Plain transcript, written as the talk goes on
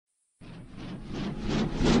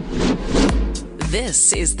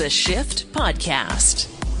This is the Shift Podcast.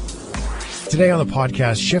 Today on the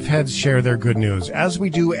podcast, Shift heads share their good news, as we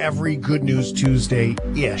do every Good News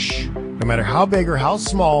Tuesday-ish. No matter how big or how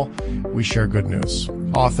small, we share good news.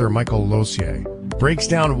 Author Michael Losier breaks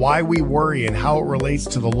down why we worry and how it relates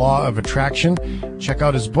to the law of attraction. Check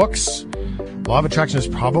out his books. Law of Attraction is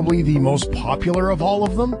probably the most popular of all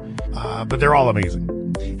of them, but they're all amazing.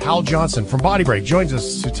 Hal Johnson from Body Break joins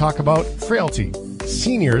us to talk about frailty,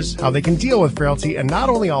 seniors, how they can deal with frailty, and not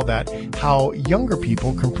only all that, how younger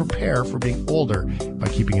people can prepare for being older by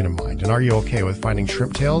keeping it in mind. And are you okay with finding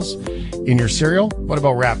shrimp tails in your cereal? What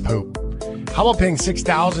about rat poop? How about paying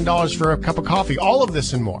 $6,000 for a cup of coffee? All of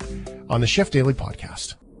this and more on the Shift Daily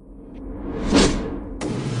Podcast.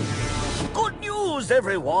 Good news,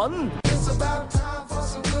 everyone! It's about time for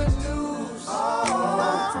some good news.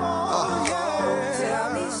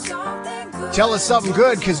 Tell me something good. Tell us something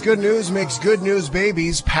good, because good news makes good news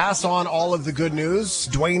babies. Pass on all of the good news.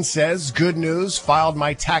 Dwayne says, good news, filed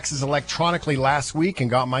my taxes electronically last week and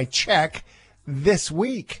got my check this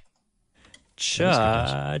week.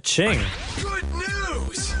 Cha-ching. Good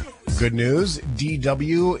news! Good news,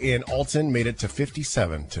 DW in Alton made it to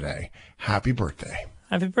 57 today. Happy birthday.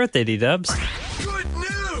 Happy birthday, D-Dubs. Good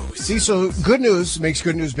news! See, so good news makes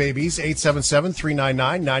good news babies.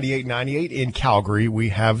 877-399-9898 in Calgary. We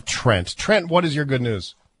have Trent. Trent, what is your good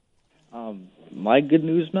news? My good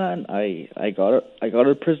news, man. I got out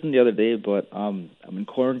of prison the other day, but I'm in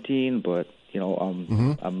quarantine. But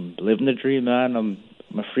I'm living the dream, man. I'm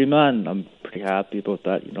a free man. I'm pretty happy about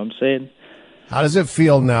that. You know what I'm saying? How does it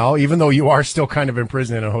feel now, even though you are still kind of in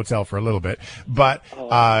prison in a hotel for a little bit? But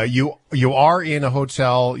you are in a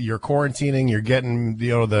hotel. You're quarantining. You're getting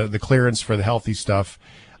the clearance for the healthy stuff.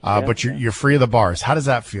 But you're free of the bars. How does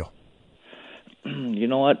that feel? You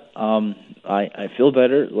know what? I feel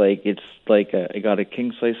better. Like it's like I got a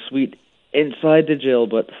king size suite inside the jail,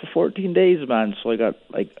 but for 14 days, man. So I got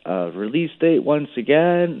like a release date once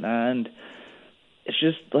again, and it's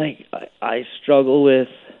just like I struggle with.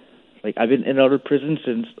 Like, I've been in and out of prison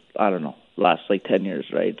since, I don't know, last, 10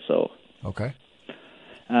 years, right? So. Okay.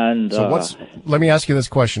 And. So let me ask you this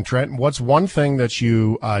question, Trent. What's one thing that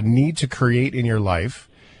you need to create in your life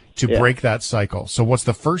to break that cycle? So what's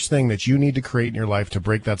the first thing that you need to create in your life to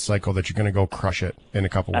break that cycle that you're going to go crush it in a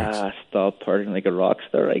couple weeks? Stop partying like a rock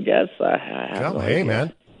star, I guess. Hey,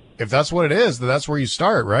 man. If that's what it is, then that's where you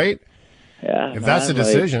start, right? Yeah. If that's the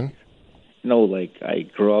decision. I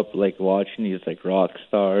grew up watching these rock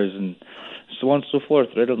stars and so on and so forth,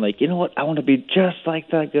 right? I'm like, you know what? I want to be just like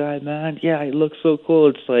that guy, man. Yeah, he looks so cool.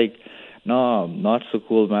 It's like, no, I'm not so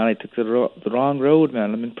cool, man. I took the wrong road,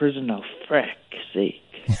 man. I'm in prison now. Frick's sake.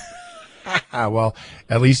 Well,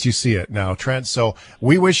 at least you see it now, Trent. So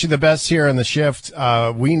we wish you the best here in the Shift.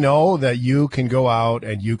 We know that you can go out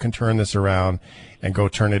and you can turn this around and go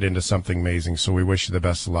turn it into something amazing. So we wish you the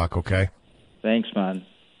best of luck, okay? Thanks, man.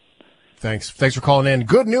 Thanks for calling in.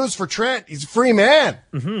 Good news for Trent. He's a free man.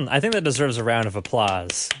 Mm-hmm. I think that deserves a round of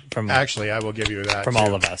applause from. Actually, I will give you that from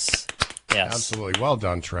all of us. Yes, absolutely. Well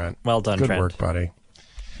done, Trent. Well done, Good Trent. work, buddy.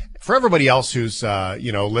 For everybody else who's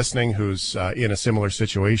listening, who's in a similar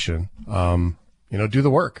situation, do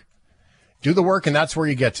the work. Do the work, and that's where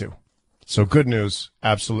you get to. So good news,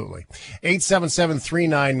 absolutely.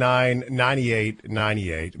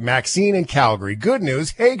 877-399-9898. Maxine in Calgary. Good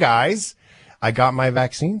news. Hey guys, I got my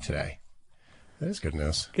vaccine today. That is good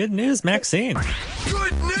news. Good news, Maxine.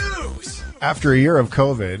 Good news! After a year of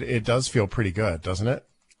COVID, it does feel pretty good, doesn't it?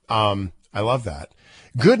 I love that.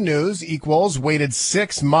 Good news equals waited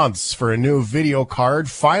 6 months for a new video card.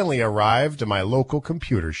 Finally arrived at my local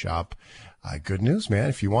computer shop. Good news, man.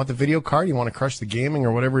 If you want the video card, you want to crush the gaming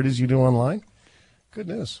or whatever it is you do online, good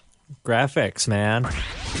news. Graphics, man.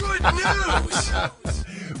 Good news!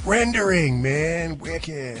 Rendering, man.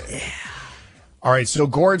 Wicked. Yeah. All right, so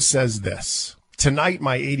Gord says this. Tonight,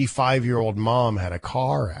 my 85-year-old mom had a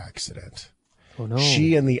car accident. Oh, no.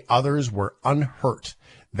 She and the others were unhurt.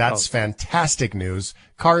 That's fantastic news.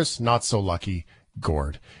 Cars, not so lucky.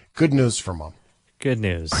 Gord. Good news for mom. Good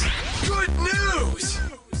news. Good news!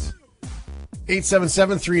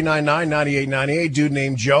 877-399-9898. Dude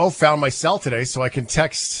named Joe found my cell today so I can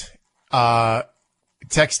text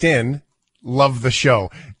in, love the show.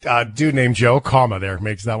 Dude named Joe, comma there,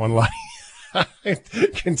 makes that one light.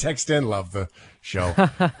 Can text in, love the show.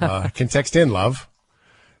 Can text in, love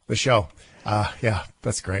the show. Yeah,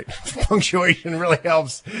 that's great. Punctuation really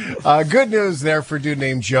helps. Good news there for dude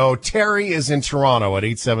named Joe. Terry is in Toronto at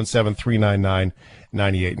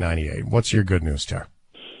 877-399-9898. What's your good news, Terry?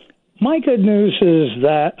 My good news is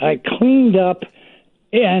that I cleaned up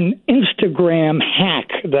an Instagram hack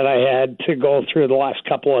that I had to go through the last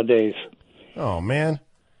couple of days. Oh, man.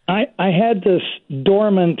 I had this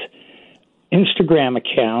dormant Instagram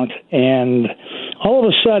account, and all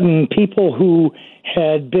of a sudden, people who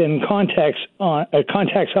had been contacts on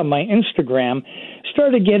my Instagram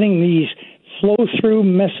started getting these flow-through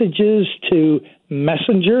messages to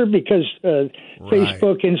Messenger, because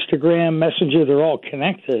Facebook, Instagram, Messenger, they're all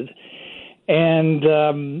connected. And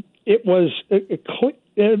they're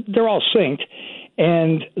all synced.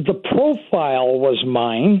 And the profile was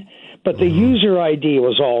mine, but the user ID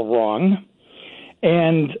was all wrong.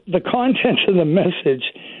 And the content of the message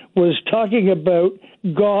was talking about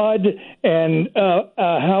God and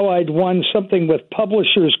how I'd won something with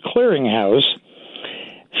Publishers Clearinghouse.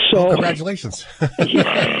 So congratulations.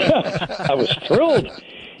 I was thrilled.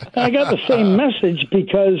 I got the same message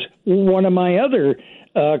because one of my other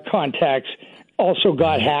contacts also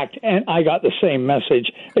got hacked, and I got the same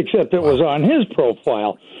message, except it was on his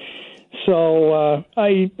profile. So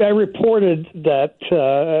I reported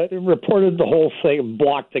reported the whole thing,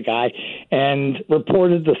 blocked the guy, and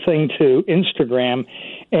reported the thing to Instagram.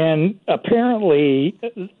 And apparently,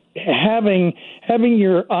 having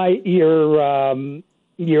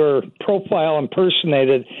your profile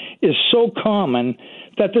impersonated is so common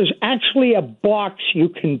that there's actually a box you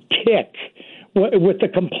can tick with the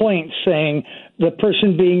complaint saying the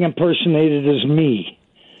person being impersonated is me.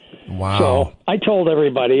 Wow. So I told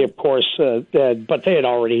everybody, of course, but they had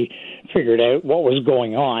already figured out what was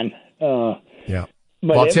going on. Yeah.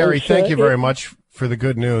 But Well, Terry, thank you very much for the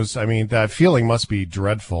good news. I mean, that feeling must be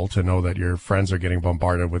dreadful to know that your friends are getting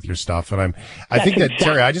bombarded with your stuff. And I think that,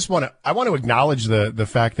 Terry, I want to acknowledge the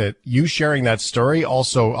fact that you sharing that story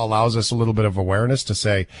also allows us a little bit of awareness to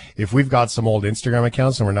say, if we've got some old Instagram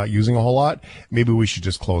accounts and we're not using a whole lot, maybe we should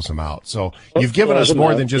just close them out. So you've given us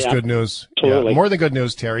more than just good news. Absolutely. Yeah, more than good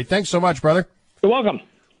news, Terry. Thanks so much, brother. You're welcome.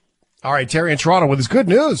 All right, Terry in Toronto with his good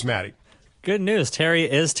news, Maddie. Good news. Terry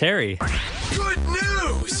is Terry. Good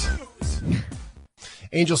news.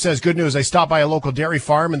 Angel says, good news. I stopped by a local dairy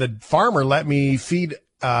farm and the farmer let me feed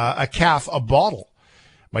a calf a bottle.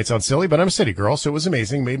 Might sound silly, but I'm a city girl, so it was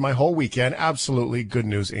amazing. Made my whole weekend. Absolutely good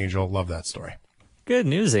news, Angel. Love that story. Good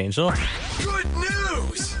news, Angel. Good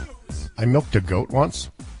news. I milked a goat once.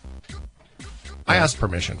 I asked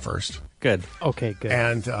permission first. Good. Okay, good.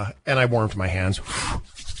 And I warmed my hands.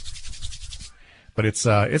 But it's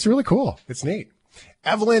really cool. It's neat.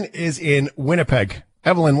 Evelyn is in Winnipeg.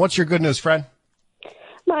 Evelyn, what's your good news, friend?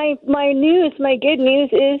 My good news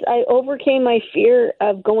is I overcame my fear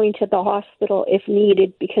of going to the hospital if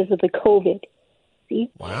needed because of the COVID. See?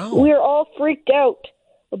 Wow. We're all freaked out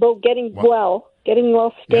about getting well,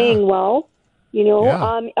 staying well. You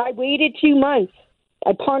know, I waited 2 months.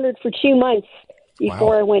 I pondered for 2 months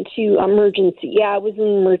before I went to emergency. Yeah, I was in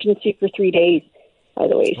emergency for 3 days, by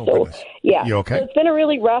the way. Goodness. Yeah. You okay? So it's been a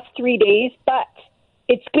really rough 3 days, but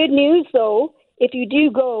it's good news though. If you do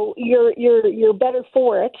go, you're better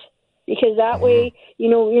for it, because that way, you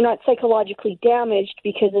know, you're not psychologically damaged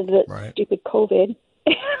because of the stupid COVID.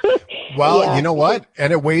 Well, you know what?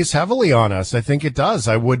 And it weighs heavily on us. I think it does.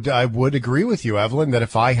 I would agree with you, Evelyn, that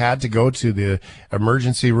if I had to go to the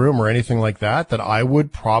emergency room or anything like that, that I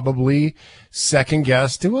would probably second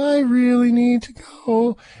guess, do I really need to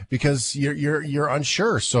go? Because you're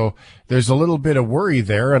unsure. So there's a little bit of worry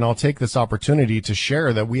there. And I'll take this opportunity to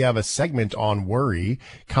share that we have a segment on worry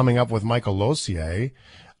coming up with Michael Lossier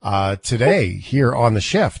today here on the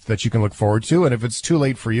shift that you can look forward to. And if it's too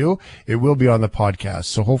late for you, it will be on the podcast.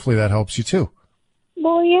 So hopefully that helps you too.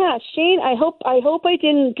 Well, yeah, Shane, I hope I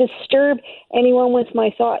didn't disturb anyone with my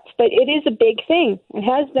thoughts, but it is a big thing. It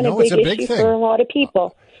has been a big issue for a lot of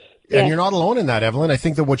people. And you're not alone in that, Evelyn. I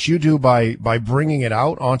think that what you do by bringing it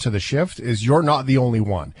out onto the shift is you're not the only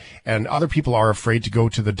one. And other people are afraid to go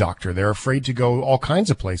to the doctor. They're afraid to go all kinds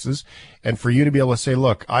of places. And for you to be able to say,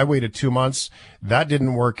 look, I waited 2 months. That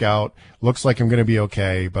didn't work out. Looks like I'm going to be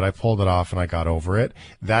okay, but I pulled it off and I got over it.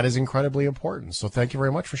 That is incredibly important. So thank you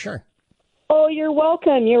very much for sharing. Oh, you're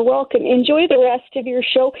welcome. You're welcome. Enjoy the rest of your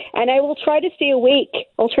show, and I will try to stay awake.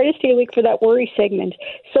 I'll try to stay awake for that worry segment.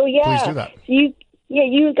 So, yeah. Please do that.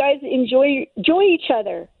 You guys enjoy each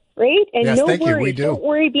other, right? And yes, no thank worries. You. We do. Don't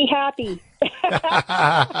worry, be happy.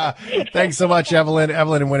 Thanks so much, Evelyn.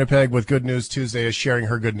 Evelyn in Winnipeg with Good News Tuesday is sharing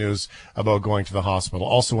her good news about going to the hospital.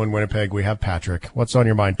 Also in Winnipeg, we have Patrick. What's on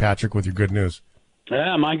your mind, Patrick, with your good news?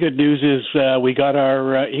 My good news is we got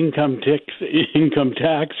our income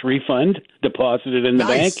tax refund deposited in the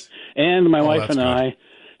bank, and my wife and I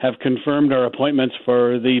have confirmed our appointments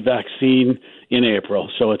for the vaccine in April.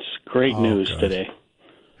 So it's great news today.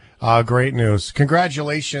 Great news.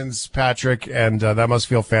 Congratulations, Patrick, and that must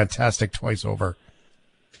feel fantastic twice over.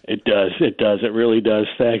 It does. It really does.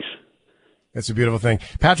 Thanks. It's a beautiful thing.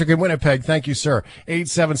 Patrick in Winnipeg, thank you, sir.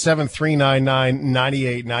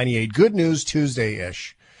 877-399-9898. Good news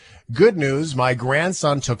Tuesday-ish. Good news, my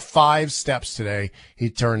grandson took 5 steps today. He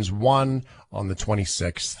turns 1 on the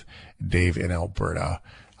 26th. Dave in Alberta.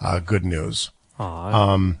 Good news.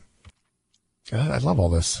 Aww. I love all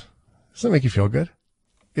this. Does that make you feel good?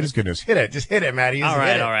 It is good news. Hit it. Just hit it, Maddie. All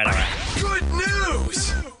right. Good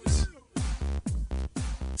news.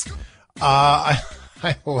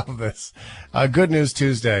 I love this. Good news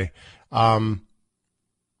Tuesday. I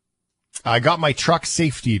got my truck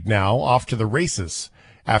safetied now, off to the races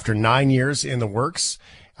after 9 years in the works.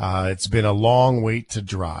 It's been a long wait to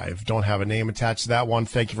drive. Don't have a name attached to that one.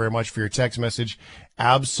 Thank you very much for your text message.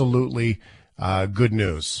 Absolutely good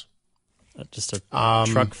news. Just a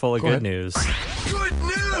truck full of good news. Good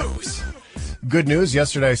news. Good news.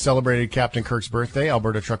 Yesterday I celebrated Captain Kirk's birthday,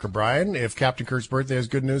 Alberta Trucker Brian. If Captain Kirk's birthday is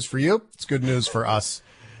good news for you, it's good news for us.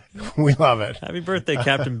 We love it. Happy birthday,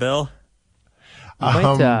 Captain Bill.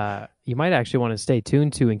 You might actually want to stay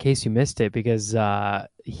tuned to in case you missed it, because William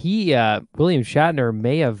Shatner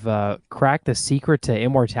may have cracked the secret to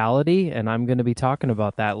immortality, and I'm going to be talking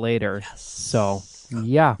about that later. Yes. So,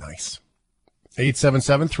 yeah. Nice.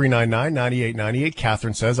 877-399-9898.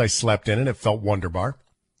 Catherine says, I slept in and it felt wonderbar.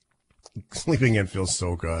 Sleeping in feels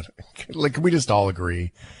so good. Like, can we just all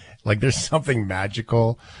agree? Like, there's something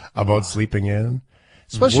magical about sleeping in,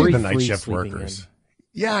 especially the night shift workers.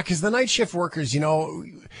 Yeah, because the night shift workers,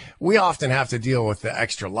 we often have to deal with the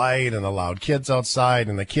extra light and the loud kids outside,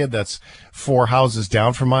 and the kid that's 4 houses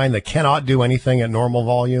down from mine that cannot do anything at normal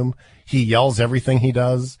volume. He yells everything he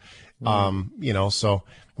does. So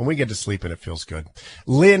when we get to sleep in, it feels good.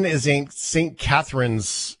 Lynn is in St.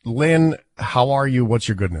 Catharines. Lynn, how are you? What's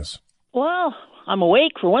your good news? Well, I'm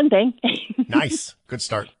awake for one thing. Nice. Good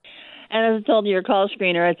start. And as I told your call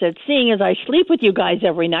screener, I said, seeing as I sleep with you guys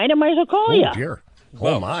every night, I might as well call you. Oh, dear.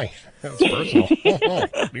 Oh, my. That's personal. Oh,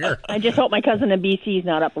 dear. I just hope my cousin in BC is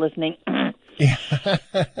not up listening.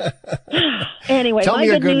 Anyway, Tell my me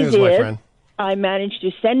your good news my is friend. I managed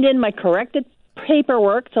to send in my corrected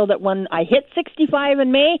paperwork so that when I hit 65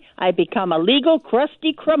 in May, I become a legal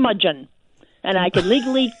crusty curmudgeon. And I could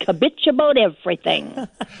legally kabitch about everything.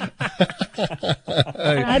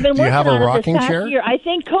 I've been Do you have a rocking this past chair? year. I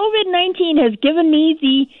think COVID-19 has given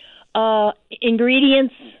me the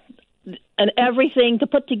ingredients and everything to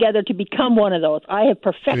put together to become one of those. I have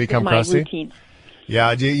perfected my crusty? routine.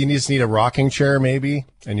 Yeah, you just need a rocking chair maybe,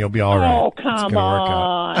 and you'll be all right. Oh, come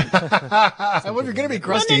on. Well, if you're going to be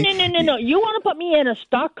crusty. No. You want to put me in a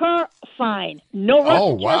stock car? Fine. No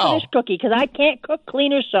rocking chair for this cookie, because I can't cook,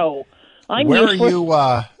 clean, or sew. I'm Where useless.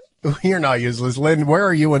 are you? You're not useless. Lynn, where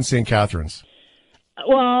are you in St. Catharines?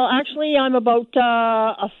 Well, actually, I'm about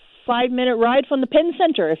a 5-minute ride from the Penn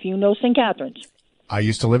Center, if you know St. Catharines. I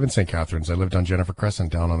used to live in St. Catharines. I lived on Jennifer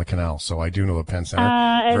Crescent down on the canal, so I do know the Penn Center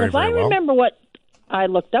And very, if I very well. remember what I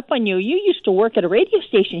looked up on you, you used to work at a radio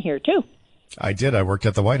station here, too. I did. I worked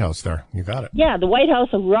at the White House there. You got it. Yeah, the White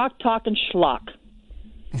House of rock, talk, and schlock.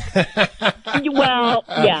 Well,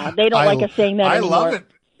 yeah, they don't like us saying that anymore. I love it.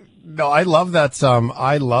 No, I love that.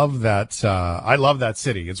 I love that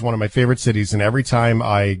city. It's one of my favorite cities. And every time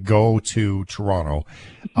I go to Toronto,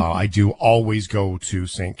 I do always go to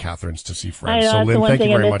St. Catharines to see friends. So, Lynn, thank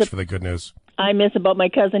you very much for the good news. I miss about my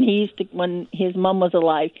cousin. He used to, when his mom was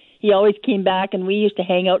alive, he always came back and we used to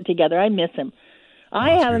hang out together. I miss him.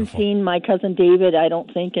 I haven't seen my cousin David, I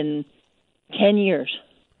don't think, in 10 years.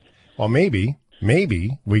 Well, maybe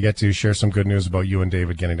we get to share some good news about you and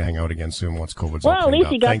David getting to hang out again soon once COVID's all Well, at cleaned least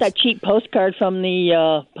up. he got that cheap postcard from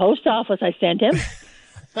the post office I sent him.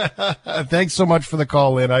 Thanks so much for the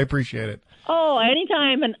call, Lynn. I appreciate it. Oh,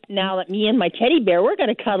 anytime. And now that me and my teddy bear, we're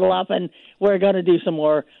going to cuddle up and we're going to do some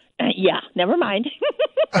more. Yeah, never mind.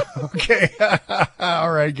 Okay.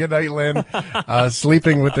 All right. Good night, Lynn.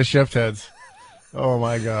 Sleeping with the shift heads. Oh,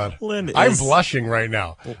 my God. I'm blushing right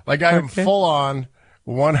now. Like, I am full on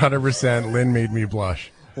 100%. Lynn made me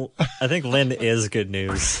blush. Well, I think Lynn is good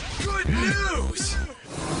news. Good news.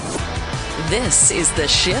 This is the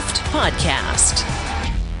Shift Podcast.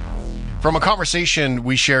 From a conversation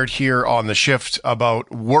we shared here on the shift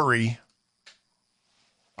about worry,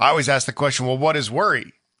 I always ask the question, well, what is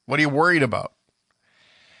worry? What are you worried about?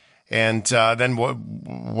 And then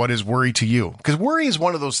what is worry to you? Because worry is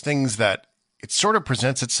one of those things that it sort of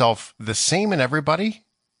presents itself the same in everybody,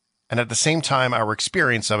 and at the same time, our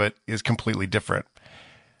experience of it is completely different.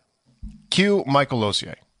 Cue Michael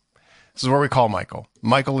Losier. This is where we call Michael.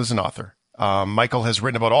 Michael is an author. Michael has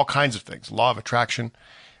written about all kinds of things, law of attraction.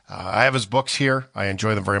 I have his books here. I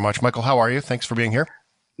enjoy them very much. Michael, how are you? Thanks for being here.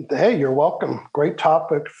 Hey, you're welcome. Great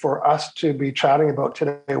topic for us to be chatting about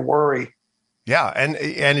today, worry. Yeah, and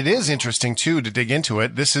it is interesting too to dig into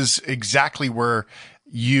it. This is exactly where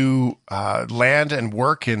you land and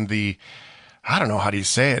work in the, I don't know, how do you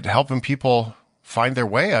say it, helping people find their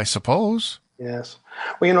way, I suppose. Yes.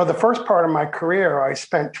 Well, the first part of my career, I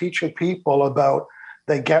spent teaching people about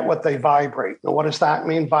they get what they vibrate. Now, what does that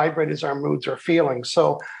mean? Vibrate is our moods or feelings.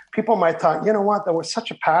 So people might thought, you know what, there was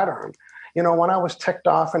such a pattern. When I was ticked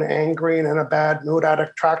off and angry and in a bad mood, I'd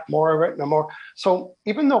attract more of it and more. So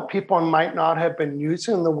even though people might not have been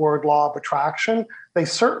using the word law of attraction, they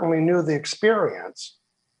certainly knew the experience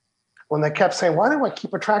when they kept saying, why do I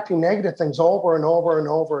keep attracting negative things over and over and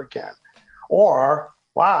over again? Or,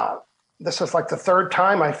 wow, this is like the third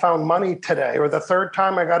time I found money today, or the third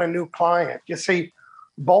time I got a new client. You see,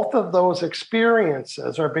 both of those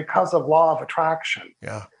experiences are because of law of attraction.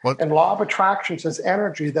 Yeah. And law of attraction is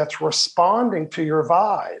energy that's responding to your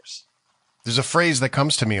vibes. There's a phrase that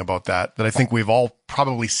comes to me about that I think we've all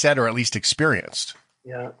probably said or at least experienced.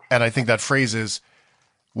 Yeah. And I think that phrase is,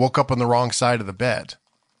 woke up on the wrong side of the bed.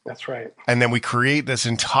 That's right. And then we create this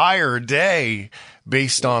entire day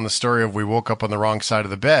based on the story of we woke up on the wrong side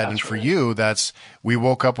of the bed. That's and for right. you, that's we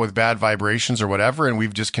woke up with bad vibrations or whatever, and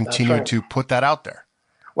we've just continued right. to put that out there.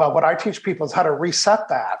 Well, what I teach people is how to reset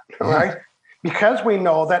that, right? Because we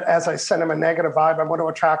know that as I send them a negative vibe, I'm going to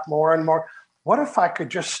attract more and more. What if I could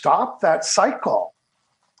just stop that cycle?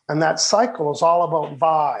 And that cycle is all about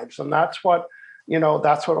vibes. And that's what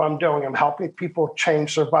I'm doing. I'm helping people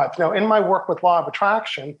change their vibes. Now, in my work with law of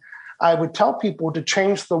attraction, I would tell people to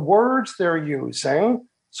change the words they're using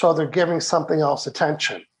so they're giving something else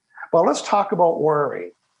attention. Well, let's talk about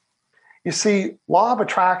worry. You see, law of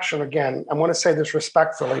attraction, again, I want to say this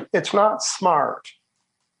respectfully, it's not smart,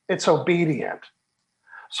 it's obedient.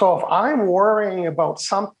 So if I'm worrying about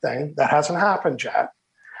something that hasn't happened yet,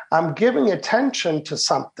 I'm giving attention to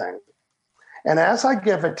something. And as I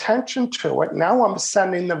give attention to it, now I'm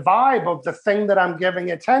sending the vibe of the thing that I'm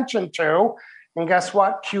giving attention to. And guess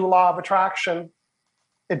what? Cue law of attraction.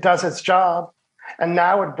 It does its job. And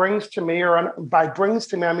now it brings to me, or by brings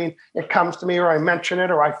to me, I mean, it comes to me, or I mention it,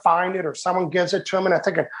 or I find it, or someone gives it to me. And I'm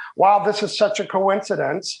thinking, wow, this is such a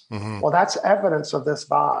coincidence. Mm-hmm. Well, that's evidence of this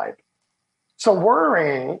vibe. So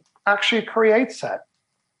worrying actually creates it.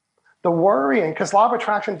 The worrying, because law of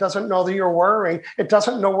attraction doesn't know that you're worrying. It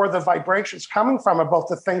doesn't know where the vibration's coming from about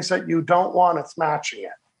the things that you don't want. It's matching it.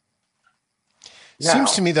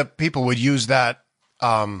 Seems to me that people would use that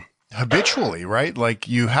habitually, right? Like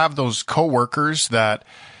you have those coworkers that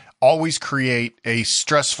always create a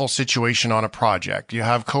stressful situation on a project. You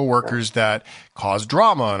have coworkers that cause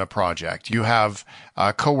drama on a project. You have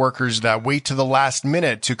coworkers that wait to the last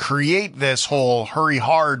minute to create this whole hurry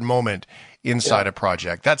hard moment inside a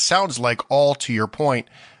project. That sounds like, all to your point,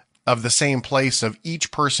 of the same place of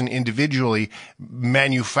each person individually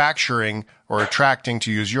manufacturing or attracting,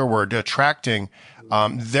 to use your word, attracting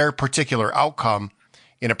their particular outcome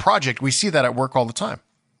in a project. We see that at work all the time.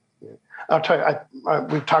 I'll tell you,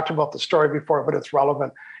 we've talked about the story before, but it's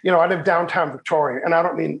relevant. I live downtown Victoria, and I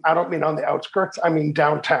don't mean on the outskirts. I mean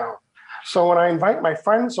downtown. So when I invite my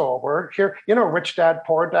friends over here, rich dad,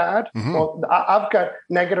 poor dad. Mm-hmm. Well, I've got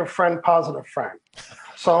negative friend, positive friend.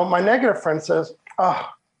 So my negative friend says,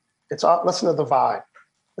 listen to the vibe.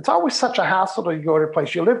 It's always such a hassle to go to a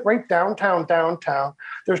place. You live right downtown.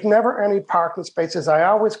 There's never any parking spaces. I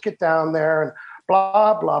always get down there and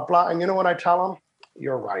blah, blah, blah. And you know what I tell them?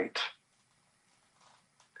 You're right.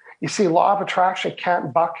 You see, law of attraction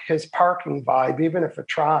can't buck his parking vibe, even if it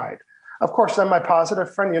tried. Of course, then my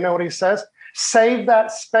positive friend, you know what he says? Save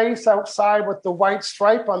that space outside with the white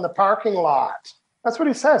stripe on the parking lot. That's what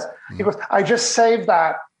he says. Mm-hmm. He goes, I just saved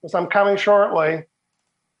that because I'm coming shortly.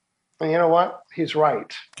 And you know what? He's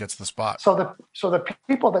right. Gets the spot. So the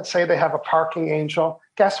people that say they have a parking angel,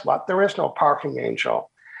 guess what? There is no parking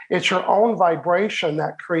angel. It's your own vibration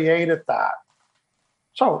that created that.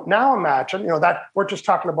 So now imagine, that we're just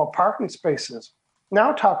talking about parking spaces.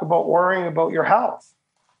 Now talk about worrying about your health,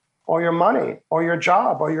 or your money, or your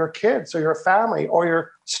job, or your kids, or your family, or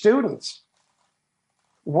your students.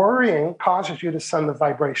 Worrying causes you to send the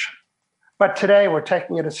vibration. But today we're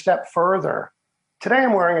taking it a step further. Today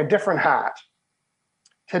I'm wearing a different hat.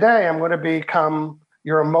 Today I'm going to become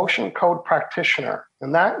your emotion code practitioner.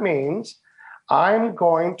 And that means I'm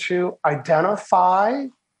going to identify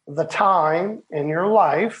the time in your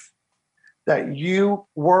life that you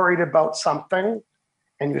worried about something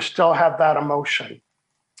and you still have that emotion.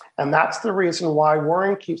 And that's the reason why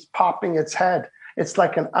worrying keeps popping its head. It's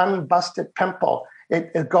like an unbusted pimple.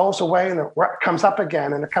 It goes away and it comes up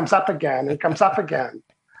again, and it comes up again, and it comes up again.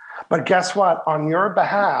 But guess what? On your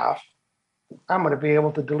behalf, I'm going to be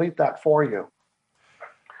able to delete that for you.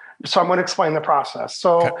 So I'm going to explain the process.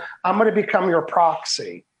 So I'm going to become your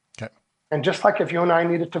proxy. Okay. And just like if you and I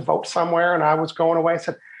needed to vote somewhere and I was going away, I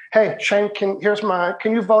said, hey, Shane, can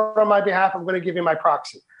you vote on my behalf? I'm going to give you my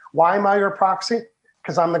proxy. Why am I your proxy?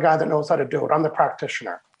 Because I'm the guy that knows how to do it. I'm the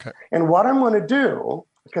practitioner. Okay. And what I'm going to do,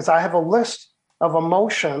 because I have a list of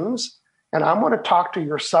emotions, and I'm going to talk to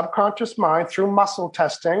your subconscious mind through muscle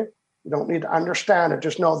testing. You don't need to understand it.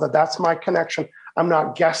 Just know that that's my connection. I'm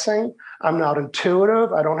not guessing. I'm not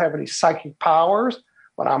intuitive. I don't have any psychic powers,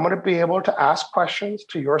 but I'm going to be able to ask questions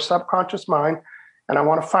to your subconscious mind. And I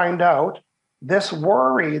want to find out this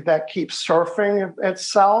worry that keeps surfing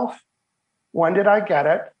itself. When did I get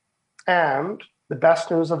it? And the best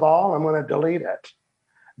news of all, I'm going to delete it.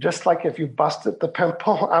 Just like if you busted the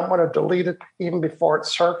pimple, I'm going to delete it even before it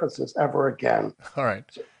surfaces ever again. All right.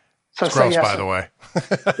 So it's say gross, yes. by the way.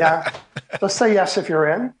 Yeah. So say yes if you're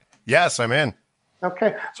in. Yes, I'm in.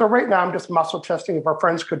 Okay. So right now I'm just muscle testing. If our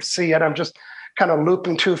friends could see it, I'm just kind of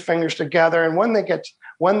looping two fingers together. And when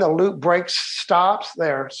the loop breaks, stops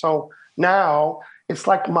there. So now it's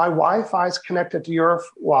like my Wi-Fi is connected to your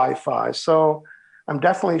Wi-Fi. So I'm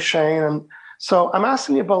definitely Shane. So I'm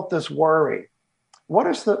asking you about this worry.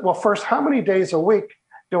 First, how many days a week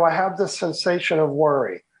do I have this sensation of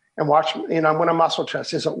worry? And watch, I'm going to muscle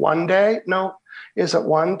test. Is it one day? No. Is it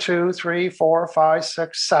 1, 2, 3, 4, 5,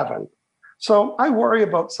 6, 7? So I worry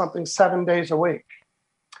about something 7 days a week.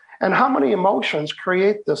 And how many emotions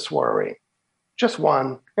create this worry? Just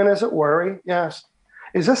one. And is it worry? Yes.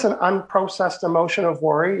 Is this an unprocessed emotion of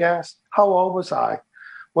worry? Yes. How old was I?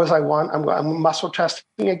 Was I one? I'm muscle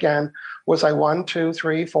testing again. Was I 1, 2,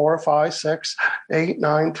 3, 4, 5, 6, 8,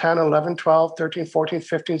 9, 10, 11, 12, 13, 14,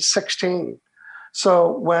 15, 16?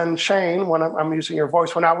 So when I'm using your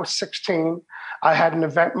voice, when I was 16, I had an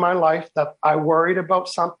event in my life that I worried about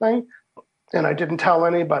something and I didn't tell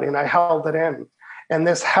anybody and I held it in. And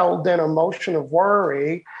this held in emotion of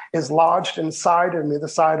worry is lodged inside of me, the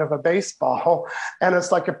side of a baseball. And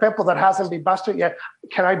it's like a pimple that hasn't been busted yet.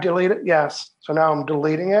 Can I delete it? Yes. So now I'm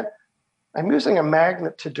deleting it. I'm using a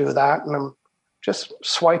magnet to do that. And I'm just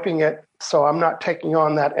swiping it. So I'm not taking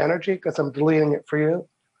on that energy because I'm deleting it for you.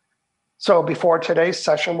 So before today's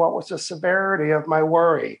session, what was the severity of my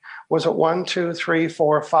worry? Was it 1, 2, 3,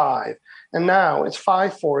 4, 5? And now it's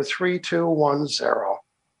 5, 4, 3, 2, 1, 0.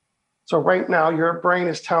 So right now, your brain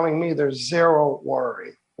is telling me there's zero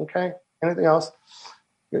worry. Okay? Anything else?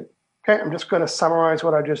 Good. Okay, I'm just going to summarize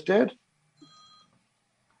what I just did.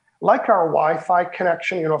 Like our Wi-Fi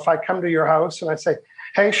connection, if I come to your house and I say,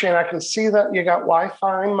 hey, Shane, I can see that you got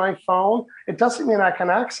Wi-Fi on my phone, it doesn't mean I can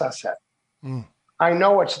access it. Mm. I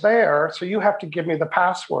know it's there, so you have to give me the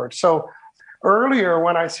password. So earlier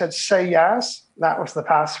when I said say yes, that was the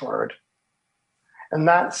password. And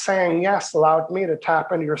that saying yes allowed me to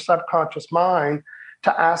tap into your subconscious mind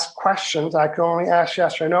to ask questions. I could only ask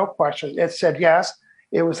yes or no questions. It said yes.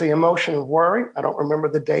 It was the emotion of worry. I don't remember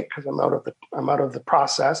the date because I'm out of the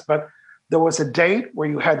process, but there was a date where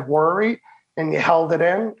you had worry and you held it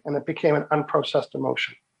in and it became an unprocessed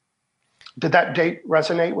emotion. Did that date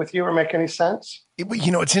resonate with you or make any sense?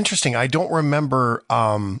 It's interesting. I don't remember,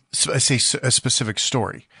 say a specific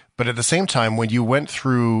story, but at the same time, when you went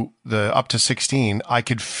through the up to 16, I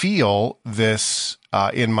could feel this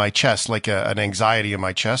in my chest, like an anxiety in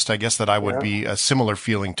my chest. I guess that I would be a similar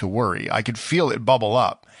feeling to worry. I could feel it bubble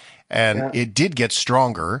up, and it did get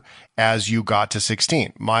stronger as you got to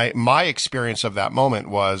 16. My experience of that moment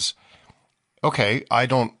was, okay, I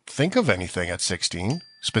don't think of anything at 16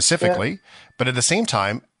 specifically, but at the same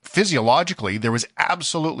time, physiologically, there was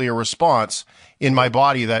absolutely a response in my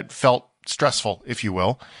body that felt stressful, if you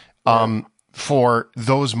will, for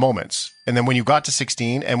those moments. And then when you got to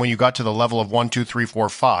 16 and when you got to the level of 1, 2, 3, 4,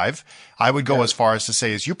 5, I would go as far as to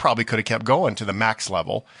say, you probably could have kept going to the max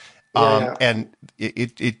level. And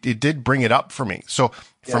it did bring it up for me. So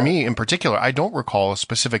for me in particular, I don't recall a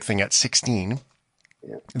specific thing at 16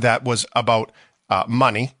 that was about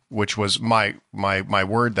money, which was my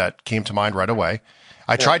word that came to mind right away.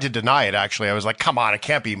 I tried to deny it, actually. I was like, come on, it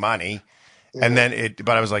can't be money. And then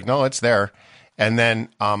but I was like, no, it's there. And then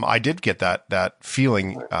I did get that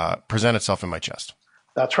feeling present itself in my chest.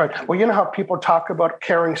 That's right. Well, you know how people talk about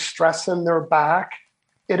carrying stress in their back?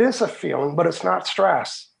 It is a feeling, but it's not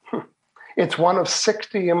stress. It's one of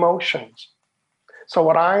 60 emotions. So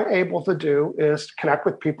what I'm able to do is connect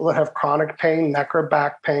with people that have chronic pain, neck or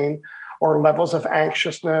back pain, or levels of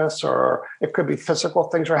anxiousness, or it could be physical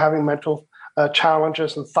things or having mental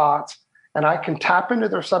challenges and thoughts. And I can tap into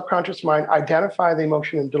their subconscious mind, identify the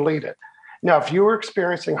emotion, and delete it. Now, if you were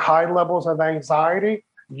experiencing high levels of anxiety,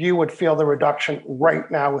 you would feel the reduction right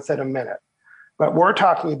now within a minute. But we're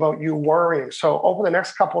talking about you worrying. So over the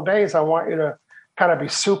next couple of days, I want you to kind of be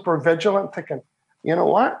super vigilant, thinking, you know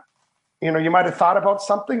what? You might have thought about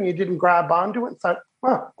something, you didn't grab onto it and thought,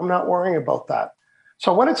 I'm not worrying about that.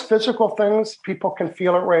 So when it's physical things, people can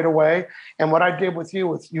feel it right away. And what I did with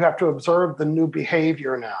you is you have to observe the new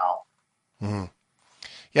behavior now. Mm-hmm.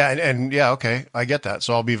 Yeah. And yeah, okay. I get that.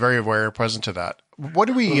 So I'll be very aware, present to that. What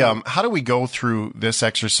do we, how do we go through this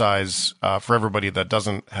exercise for everybody that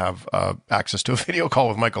doesn't have access to a video call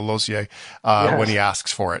with Michael Losier when he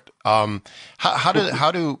asks for it? How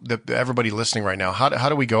do everybody listening right now, how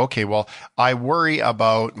do we go, okay, well, I worry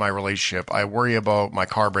about my relationship. I worry about my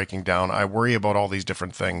car breaking down. I worry about all these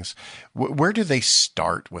different things. Where do they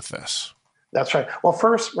start with this? That's right. Well,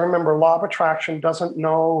 first, remember, law of attraction doesn't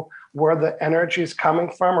know where the energy is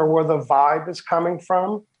coming from or where the vibe is coming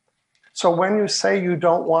from. So when you say you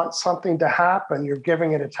don't want something to happen, you're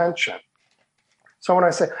giving it attention. So when I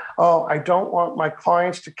say, I don't want my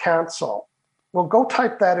clients to cancel, well, go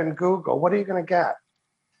type that in Google. What are you going to get?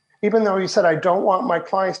 Even though you said, I don't want my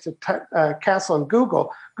clients to cancel in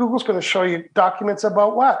Google, Google's going to show you documents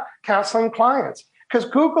about what? Canceling clients. Because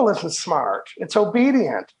Google isn't smart. It's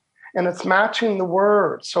obedient. And it's matching the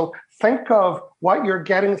words. So think of what you're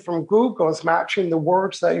getting from Google as matching the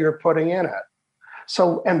words that you're putting in it.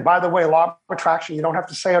 So, and by the way, law of attraction, you don't have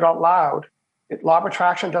to say it out loud. Law of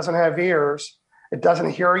attraction doesn't have ears. It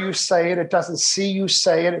doesn't hear you say it. It doesn't see you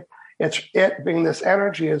say it. It's it being this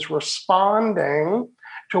energy is responding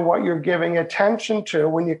to what you're giving attention to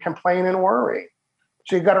when you complain and worry.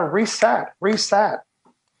 So you got to reset.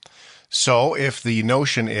 So if the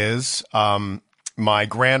notion is, my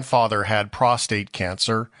grandfather had prostate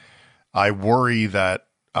cancer, I worry that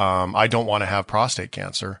I don't want to have prostate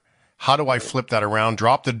cancer. How do I flip that around?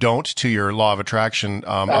 Drop the don't to your law of attraction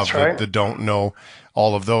the don't know,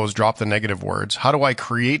 all of those. Drop the negative words. How do I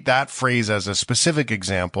create that phrase as a specific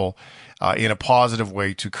example in a positive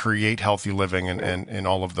way to create healthy living and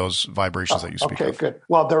all of those vibrations that you speak of? Okay, good.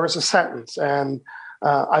 Well, there is a sentence, and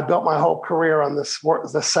I built my whole career on this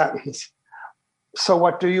sentence. So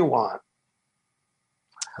what do you want?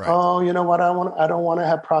 Right. Oh, you know what? I don't want to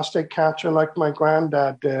have prostate cancer like my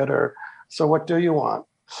granddad did. Or so what do you want?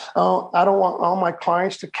 Oh, I don't want all my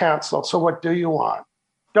clients to cancel. So what do you want?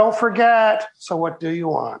 Don't forget. So what do you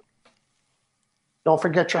want? Don't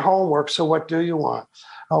forget your homework. So what do you want?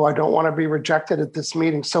 Oh, I don't want to be rejected at this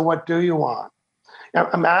meeting. So what do you want? Now,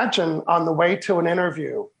 imagine on the way to an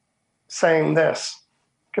interview saying this,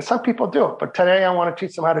 because some people do it, but today I want to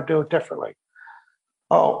teach them how to do it differently.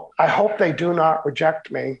 Oh, I hope they do not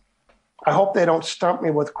reject me. I hope they don't stump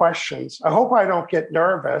me with questions. I hope I don't get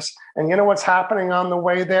nervous. And you know what's happening on the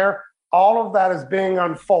way there? All of that is being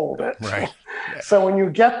unfolded. Right. Yeah. So when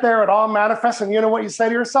you get there, it all manifests. And you know what you say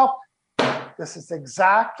to yourself? This is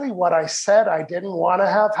exactly what I said I didn't want to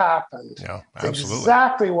have happened. Yeah, absolutely.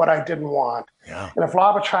 Exactly what I didn't want. Yeah. And if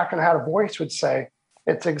law of attraction had a voice, would say,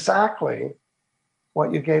 it's exactly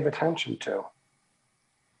what you gave attention to.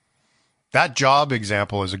 That job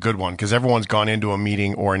example is a good one because everyone's gone into a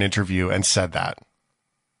meeting or an interview and said that,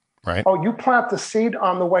 right? Oh, you plant the seed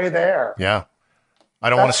on the way there. Yeah. I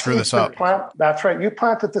don't want to screw this up. That's right. You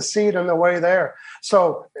planted the seed on the way there.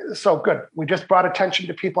 So good. We just brought attention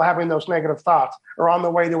to people having those negative thoughts or on the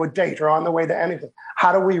way to a date or on the way to anything.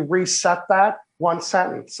 How do we reset that? One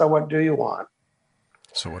sentence. So what do you want?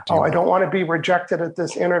 So what do you want? I don't want to be rejected at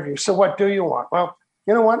this interview. So what do you want? Well,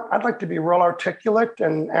 you know what? I'd like to be real articulate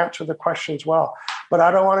and answer the questions well, but I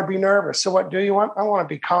don't want to be nervous. So what do you want? I want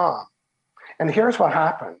to be calm. And here's what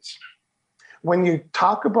happens. When you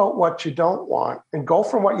talk about what you don't want and go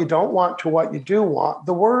from what you don't want to what you do want,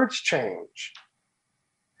 the words change.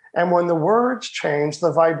 And when the words change,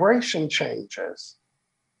 the vibration changes.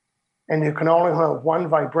 And you can only have one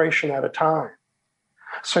vibration at a time.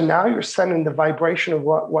 So now you're sending the vibration of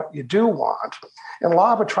what you do want. And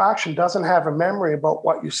law of attraction doesn't have a memory about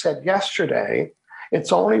what you said yesterday.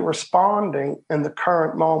 It's only responding in the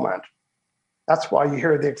current moment. That's why you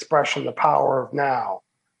hear the expression, the power of now.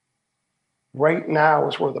 Right now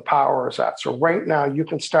is where the power is at. So right now you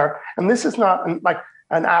can start. And this is not like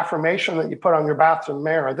an affirmation that you put on your bathroom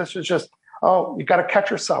mirror. This is just, you got to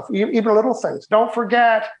catch yourself. Even little things. Don't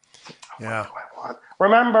forget. Yeah. What do I want?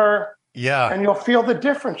 Remember. Yeah. And you'll feel the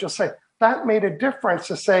difference. You'll say, that made a difference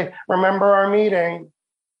to say, remember our meeting.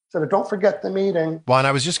 So don't forget the meeting. Well, and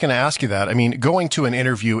I was just going to ask you that. I mean, going to an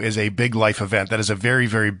interview is a big life event. That is a very,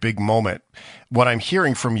 very big moment. What I'm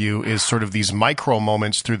hearing from you is sort of these micro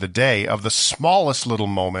moments through the day of the smallest little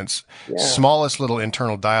moments, smallest little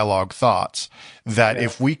internal dialogue thoughts that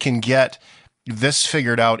if we can get this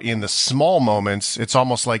figured out in the small moments, it's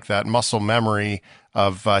almost like that muscle memory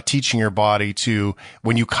of teaching your body to,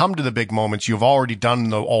 when you come to the big moments, you've already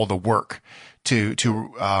done all the work to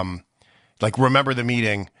like remember the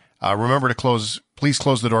meeting, remember to please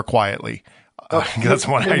close the door quietly. That's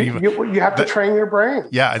one I even. You have to train your brain.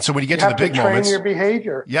 Yeah, and so when you get to the big moments, train your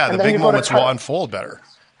behavior. Yeah, the big moments will unfold better.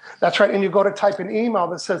 That's right. And you go to type an email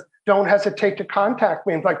that says, "Don't hesitate to contact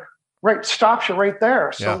me." And it's like, right, stops you right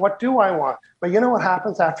there. So what do I want? But you know what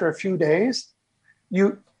happens after a few days?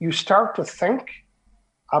 You start to think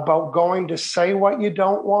about going to say what you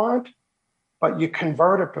don't want, but you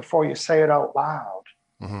convert it before you say it out loud.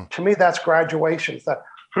 Mm-hmm. To me, that's graduation. It's that.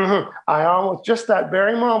 I almost, just that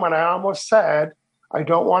very moment, I almost said, I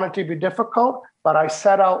don't want it to be difficult, but I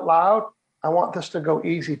said out loud, I want this to go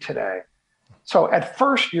easy today. So at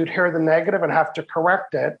first you'd hear the negative and have to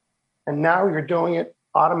correct it. And now you're doing it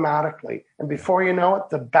automatically. And before you know it,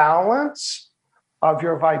 the balance of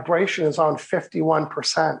your vibration is on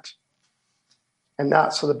 51%. And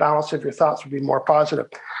so the balance of your thoughts would be more positive.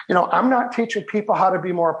 I'm not teaching people how to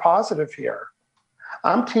be more positive here.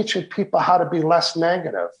 I'm teaching people how to be less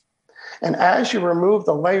negative. And as you remove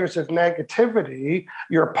the layers of negativity,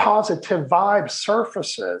 your positive vibe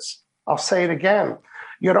surfaces. I'll say it again.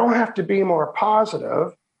 You don't have to be more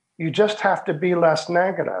positive. You just have to be less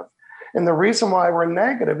negative. And the reason why we're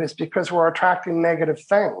negative is because we're attracting negative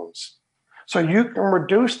things. So you can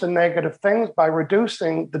reduce the negative things by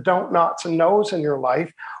reducing the don't, nots, and no's in your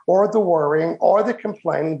life, or the worrying, or the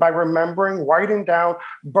complaining, by remembering, writing down,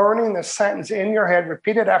 burning the sentence in your head,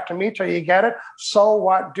 repeat it after me till you get it. So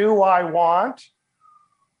what do I want?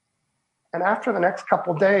 And after the next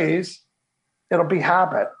couple of days, it'll be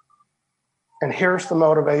habit. And here's the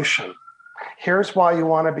motivation. Here's why you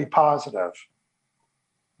want to be positive.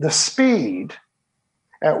 The speed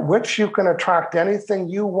at which you can attract anything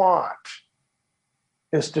you want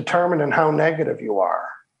is determined in how negative you are.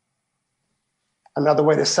 Another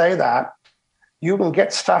way to say that, you can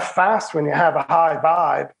get stuff fast when you have a high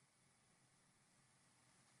vibe.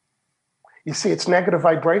 You see, it's negative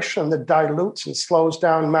vibration that dilutes and slows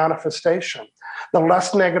down manifestation. The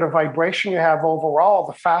less negative vibration you have overall,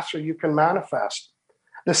 the faster you can manifest.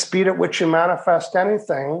 The speed at which you manifest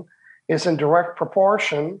anything is in direct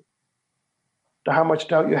proportion to how much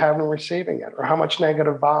doubt you have in receiving it, or how much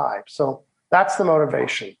negative vibe. So that's the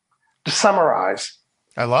motivation. To summarize.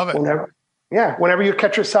 I love it. Whenever you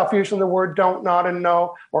catch yourself using the word don't, not, and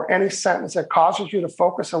no, or any sentence that causes you to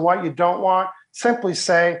focus on what you don't want, simply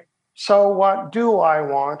say, so what do I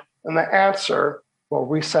want? And the answer will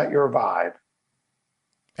reset your vibe.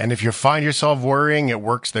 And if you find yourself worrying, it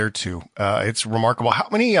works there too. It's remarkable. How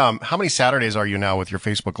many Saturdays are you now with your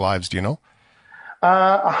Facebook Lives? Do you know?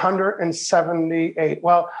 178.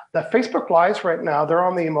 Well, the Facebook Lives right now, they're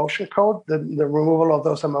on the emotion code, the removal of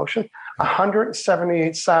those emotions.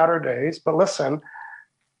 178 Saturdays. But listen,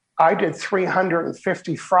 I did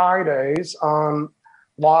 350 Fridays on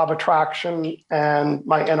law of attraction and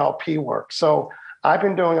my NLP work. So I've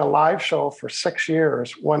been doing a live show for 6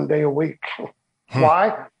 years, 1 day a week.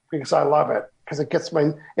 Why? Because I love it. Because it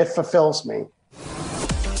fulfills me.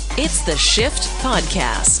 It's the Shift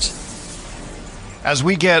Podcast. As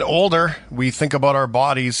we get older, we think about our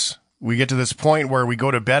bodies. We get to this point where we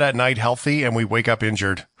go to bed at night healthy and we wake up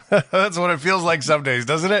injured. That's what it feels like some days,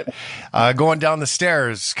 doesn't it? Going down the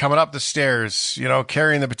stairs, coming up the stairs,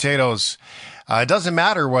 carrying the potatoes. It doesn't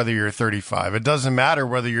matter whether you're 35. It doesn't matter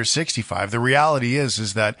whether you're 65. The reality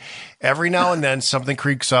is that every now and then something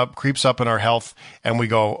creeps up in our health and we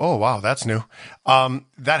go, oh, wow, that's new.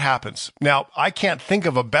 That happens. Now, I can't think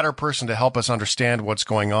of a better person to help us understand what's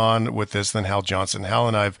going on with this than Hal Johnson. Hal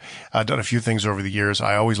and I've done a few things over the years.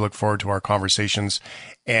 I always look forward to our conversations,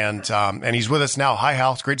 and he's with us now. Hi,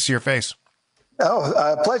 Hal. It's great to see your face.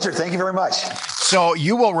 Oh, pleasure. Thank you very much. So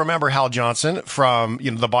you will remember Hal Johnson from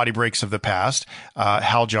the Body Breaks of the past,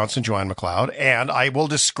 Hal Johnson, Joanne McLeod, and I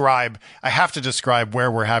have to describe where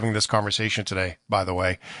we're having this conversation today, by the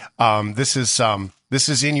way. This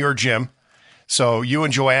is in your gym. So you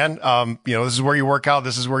and Joanne, this is where you work out.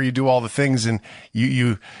 This is where you do all the things, and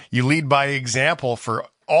you lead by example for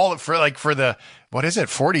the,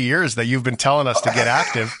 40 years that you've been telling us to get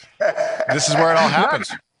active. This is where it all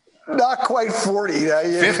happens. Not quite 40.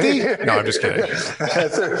 50? No, I'm just kidding.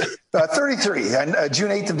 33. And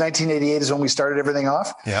June 8th of 1988 is when we started everything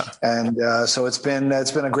off. Yeah. And so it's been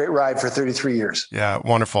a great ride for 33 years. Yeah,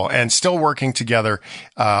 wonderful. And still working together,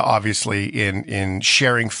 obviously, in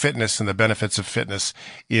sharing fitness and the benefits of fitness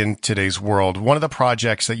in today's world. One of the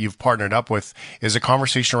projects that you've partnered up with is a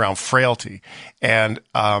conversation around frailty. And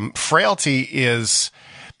frailty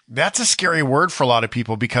that's a scary word for a lot of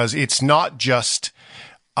people, because it's not just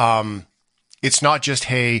it's not just,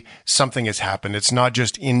 hey, something has happened. It's not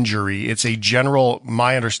just injury. It's a general,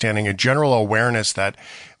 my understanding, a general awareness that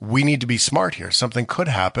we need to be smart here. Something could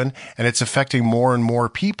happen, and it's affecting more and more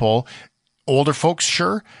people. Older folks,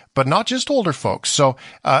 sure, but not just older folks. So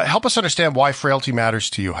help us understand why frailty matters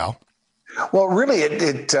to you, Hal. Well, really,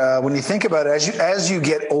 when you think about it, as you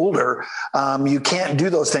get older, you can't do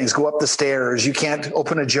those things. Go up the stairs. You can't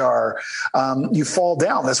open a jar. You fall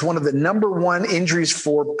down. That's one of the number one injuries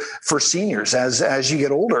for seniors as you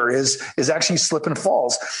get older is actually slip and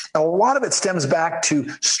falls. And a lot of it stems back to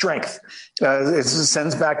strength. It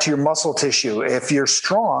stems back to your muscle tissue. If you're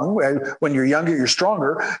strong, when you're younger, you're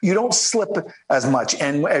stronger. You don't slip as much.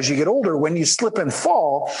 And as you get older, when you slip and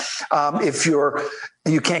fall, if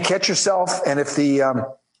you can't catch yourself, and if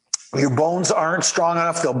your bones aren't strong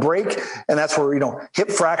enough, they'll break, and that's where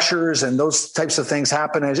hip fractures and those types of things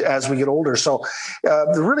happen as we get older. So,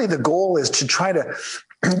 really, the goal is to try to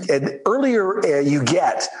earlier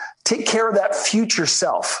take care of that future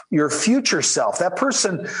self, your future self. That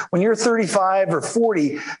person, when you're 35 or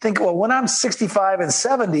 40, think, well, when I'm 65 and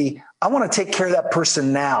 70, I want to take care of that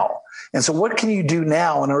person now. And so what can you do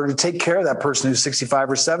now in order to take care of that person who's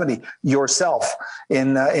 65 or 70 yourself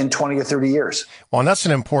in 20 or 30 years? Well, and that's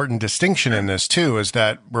an important distinction in this too, is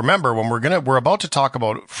that, remember, when we're about to talk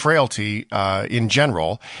about frailty in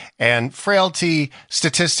general, and frailty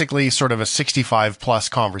statistically sort of a 65 plus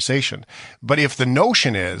conversation. But if the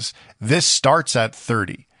notion is this starts at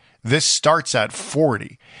 30, this starts at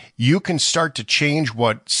 40, you can start to change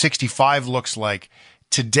what 65 looks like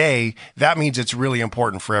today. That means it's really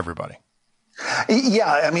important for everybody. Yeah,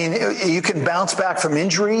 I mean, you can bounce back from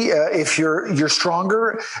injury if you're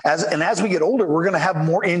stronger. As we get older, we're going to have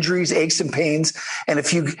more injuries, aches and pains. And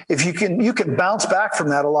if you can bounce back from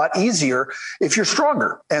that a lot easier if you're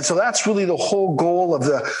stronger. And so that's really the whole goal of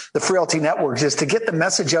the Frailty Network, is to get the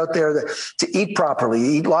message out there to eat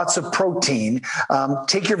properly, eat lots of protein,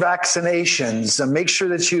 take your vaccinations, make sure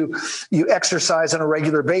that you exercise on a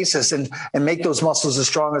regular basis and make those muscles as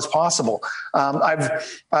strong as possible.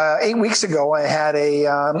 8 weeks ago, I had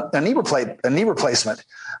a knee replacement.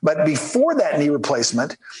 But before that knee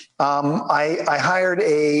replacement, I hired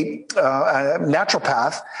a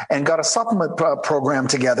naturopath and got a supplement program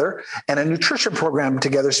together and a nutrition program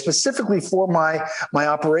together specifically for my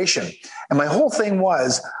operation. And my whole thing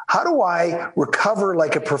was, how do I recover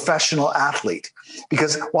like a professional athlete?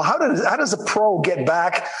 Because, well, how does a pro get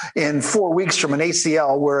back in 4 weeks from an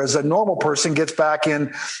ACL, whereas a normal person gets back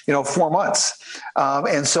in 4 months?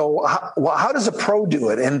 And so, how does a pro do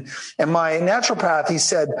it? And my naturopath, he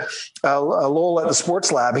said, Lowell at the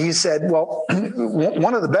Sports Lab, he said, well,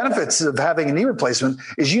 one of the benefits of having a knee replacement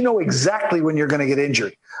is exactly when you're going to get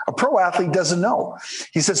injured. A pro athlete doesn't know.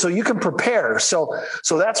 He said, so you can prepare. So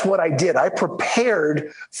that's what I did. I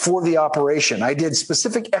prepared for the operation. I did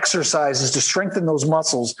specific exercises to strengthen those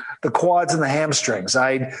muscles, the quads and the hamstrings.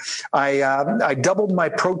 I doubled my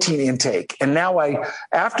protein intake. And now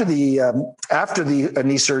after the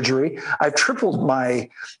knee surgery, I've tripled my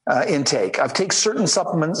intake. I've taken certain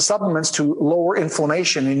supplements to lower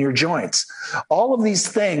inflammation in your joints. All of these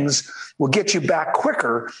things will get you back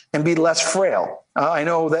quicker and be less frail. I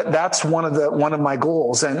know that's one of my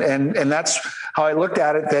goals, and that's how I looked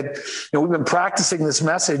at it. That we've been practicing this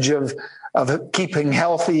message of keeping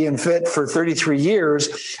healthy and fit for 33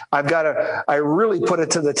 years. I really put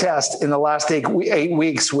it to the test in the last 8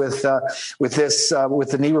 weeks with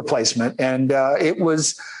the knee replacement, and it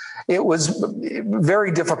was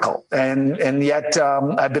very difficult, and yet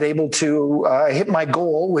I've been able to hit my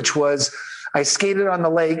goal, which was I skated on the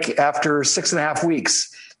lake after 6.5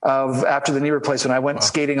 weeks after the knee replacement. I went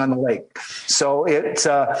skating on the lake. So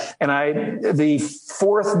the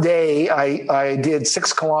fourth day I did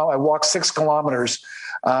 6 kilometers. I walked 6 kilometers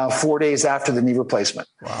 4 days after the knee replacement.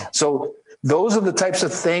 Wow. So those are the types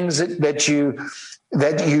of things that you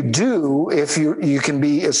do if you can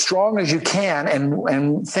be as strong as you can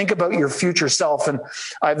and think about your future self. And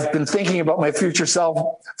I've been thinking about my future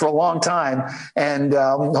self for a long time, and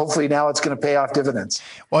hopefully now it's going to pay off dividends.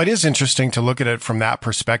 Well, it is interesting to look at it from that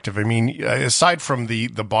perspective. I mean, aside from the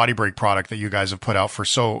body break product that you guys have put out for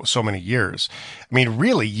so many years, I mean,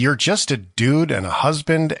 really, you're just a dude and a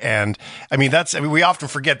husband. And we often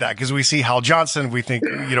forget that because we see Hal Johnson, we think,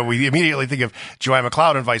 we immediately think of Joanne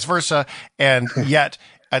McLeod and vice versa. And yet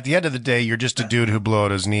at the end of the day, you're just a dude who blew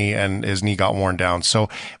out his knee and his knee got worn down. So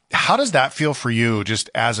how does that feel for you just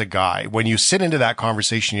as a guy? When you sit into that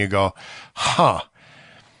conversation, you go,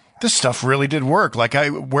 this stuff really did work. Like,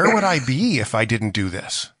 where would I be if I didn't do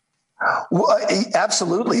this? Well,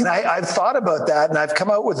 absolutely. And I've thought about that, and I've come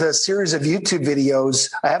out with a series of YouTube videos.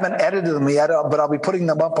 I haven't edited them yet, but I'll be putting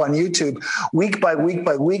them up on YouTube week by week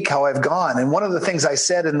by week, how I've gone. And one of the things I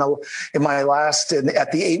said at the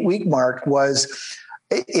 8-week mark was,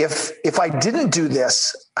 if I didn't do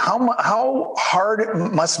this, how hard it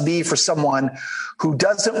must be for someone who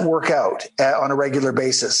doesn't work out on a regular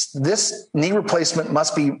basis. This knee replacement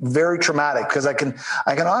must be very traumatic, because I can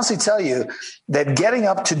honestly tell you that getting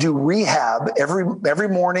up to do rehab every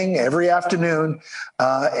morning, every afternoon,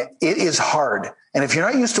 it is hard. And if you're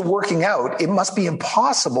not used to working out, it must be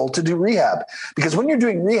impossible to do rehab, because when you're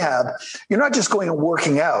doing rehab, you're not just going and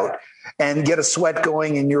working out and get a sweat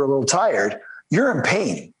going and you're a little tired. You're in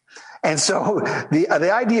pain. And so the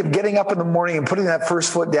idea of getting up in the morning and putting that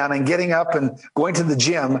first foot down and getting up and going to the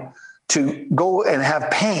gym to go and have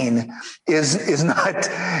pain is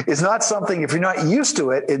not something, if you're not used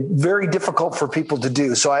to it, it's very difficult for people to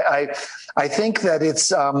do. So I think that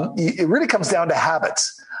it really comes down to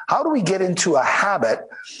habits. How do we get into a habit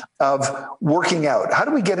of working out? How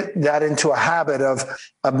do we get that into a habit of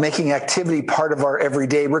making activity part of our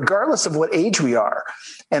everyday, regardless of what age we are?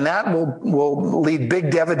 And that will lead big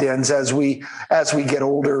dividends as we get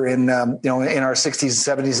older in our 60s,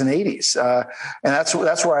 70s, and 80s. And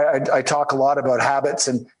that's where I talk a lot about habits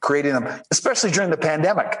and creating them, especially during the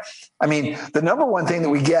pandemic. I mean, the number one thing that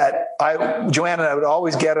we get, Joanna and I would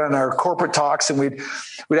always get on our corporate talks, and we'd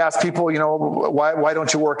ask people, why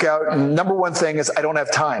don't you work out? And number one thing is, I don't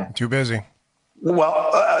have time. Too busy. Well,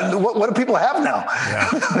 what do people have now? Yeah.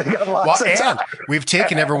 They got lots of time. We've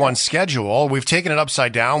taken everyone's schedule. We've taken it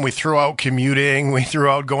upside down. We threw out commuting. We threw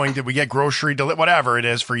out we get grocery, whatever it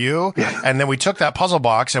is for you. Yeah. And then we took that puzzle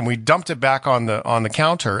box and we dumped it back on the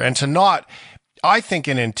counter. And I think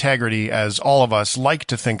in integrity, as all of us like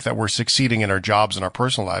to think that we're succeeding in our jobs and our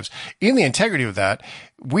personal lives, in the integrity of that,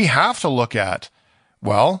 we have to look at,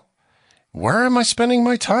 well, where am I spending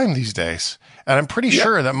my time these days? And I'm pretty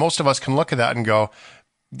sure that most of us can look at that and go,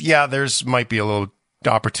 yeah, there's might be a little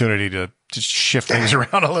opportunity to shift things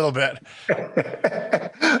around a little bit.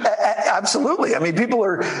 Absolutely. I mean,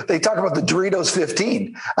 they talk about the Doritos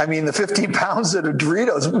 15. I mean, the 15 pounds of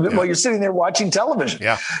Doritos while you're sitting there watching television.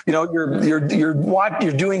 Yeah. You're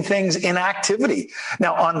doing things in activity.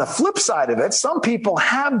 Now, on the flip side of it, some people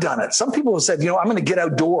have done it. Some people have said, I'm going to get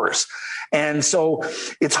outdoors. And so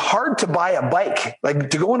it's hard to buy a bike,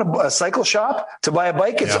 like to go in a cycle shop to buy a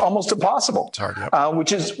bike. It's almost impossible. It's hard,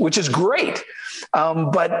 which is great.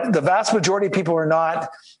 But the vast majority of people are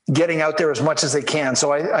not getting out there as much as they can.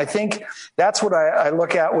 So I think that's what I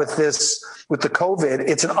look at with the COVID.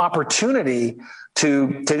 It's an opportunity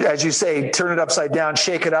to, as you say, turn it upside down,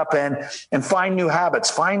 shake it up, and find new habits,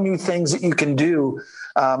 find new things that you can do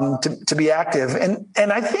to be active.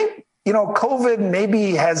 And I think, COVID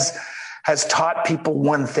maybe has taught people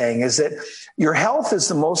one thing, is that your health is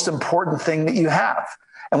the most important thing that you have.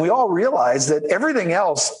 And we all realize that everything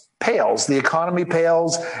else pales. The economy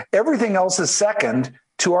pales. Everything else is second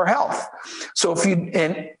to our health. So if you,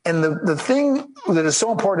 and the thing that is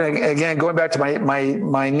so important, again, going back to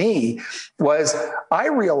my knee, was I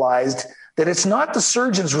realized that it's not the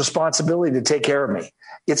surgeon's responsibility to take care of me.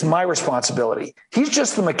 It's my responsibility. He's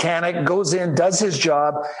just the mechanic, goes in, does his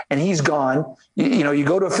job, and he's gone. You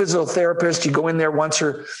go to a physiotherapist, you go in there once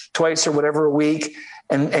or twice or whatever a week,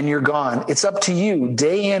 and you're gone. It's up to you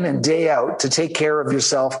day in and day out to take care of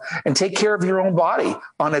yourself and take care of your own body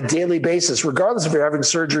on a daily basis, regardless if you're having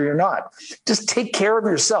surgery or not. Just take care of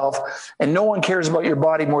yourself, and no one cares about your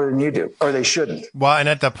body more than you do, or they shouldn't. Well,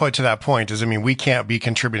 and to that point is, we can't be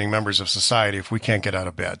contributing members of society if we can't get out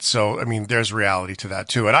of bed. So, there's reality to that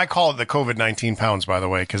too. And I call it the COVID-19 pounds, by the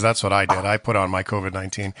way, because that's what I did. I put on my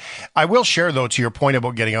COVID-19. I will share, though, to your point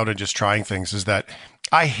about getting out and just trying things, is that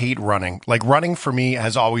I hate running. Like, running for me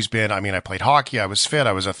has always been, I played hockey, I was fit,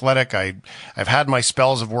 I was athletic, I've had my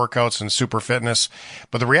spells of workouts and super fitness.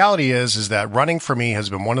 But the reality is that running for me has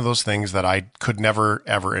been one of those things that I could never,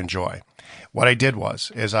 ever enjoy. What I did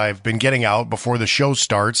is I've been getting out before the show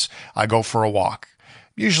starts. I go for a walk,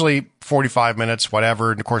 usually 45 minutes,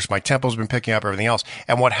 whatever. And of course, my tempo's been picking up, everything else.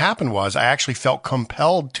 And what happened was I actually felt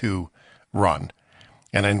compelled to run.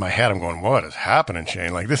 And in my head, I'm going, what is happening,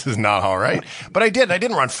 Shane? Like, this is not all right. But I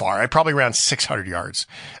didn't run far. I probably ran 600 yards,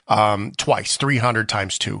 twice, 300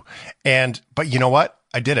 times 2. But you know what?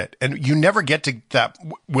 I did it. And you never get to that.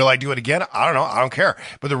 Will I do it again? I don't know. I don't care.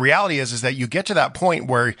 But the reality is that you get to that point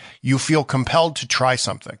where you feel compelled to try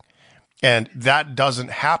something. And that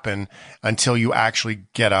doesn't happen until you actually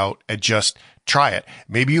get out and just try it.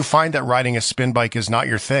 Maybe you find that riding a spin bike is not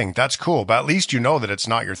your thing. That's cool. But at least you know that it's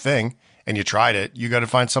not your thing. And you tried it, you got to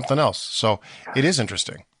find something else. So it is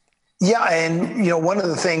interesting. Yeah, and one of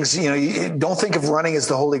the things, you don't think of running as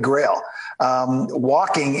the holy grail.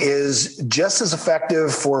 Walking is just as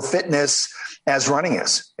effective for fitness as running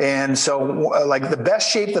is. And so like the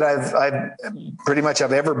best shape that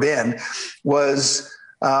I've ever been was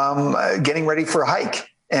getting ready for a hike.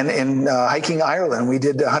 And hiking Ireland, we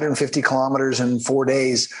did 150 kilometers in 4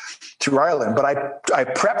 days through Ireland. But I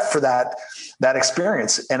prepped for that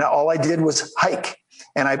experience, and all I did was hike.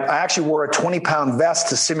 And I actually wore a 20-pound vest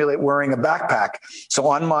to simulate wearing a backpack. So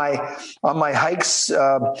on my hikes,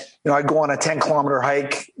 I'd go on a 10-kilometer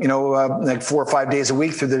hike, like 4 or 5 days a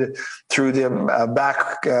week through the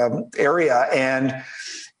back area,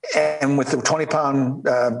 and with the 20-pound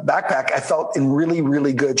backpack, I felt in really,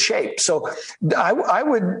 really good shape. So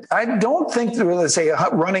I don't think that let's say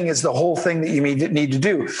running is the whole thing that you need to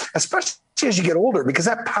do, especially as you get older, because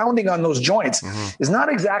that pounding on those joints is not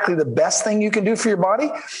exactly the best thing you can do for your body.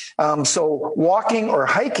 So walking or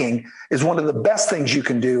hiking is one of the best things you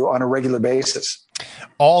can do on a regular basis.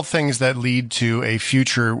 All things that lead to a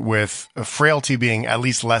future with frailty being at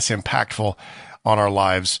least less impactful on our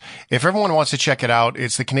lives. If everyone wants to check it out,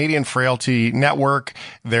 it's the Canadian Frailty Network.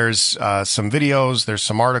 There's some videos, there's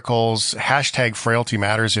some articles, #Frailty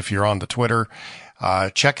Matters if you're on the Twitter.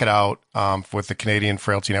 Check it out with the Canadian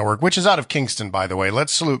Frailty Network, which is out of Kingston, by the way.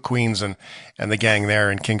 Let's salute Queens and the gang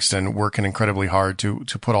there in Kingston, working incredibly hard to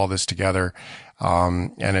put all this together.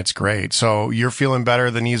 And it's great. So you're feeling better?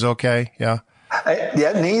 The knee's okay? Yeah.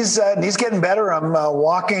 Knee's getting better. I'm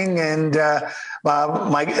walking, and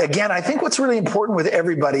again, I think what's really important with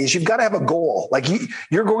everybody is you've got to have a goal. Like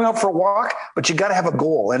you're going out for a walk, but you got to have a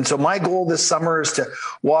goal. And so my goal this summer is to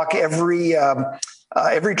walk every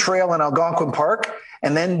trail in Algonquin Park,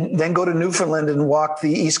 and then go to Newfoundland and walk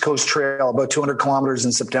the East Coast Trail, about 200 kilometers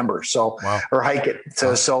in September. So, or hike it.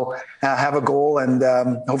 So have a goal, and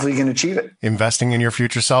hopefully you can achieve it. Investing in your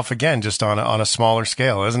future self again, just on a smaller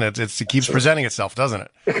scale, isn't it? It keeps presenting itself, doesn't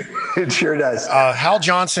it? It sure does. Hal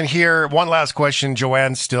Johnson here. One last question.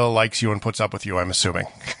 Joanne still likes you and puts up with you, I'm assuming.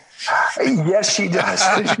 Yes, she does.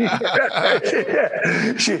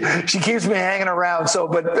 she keeps me hanging around. So,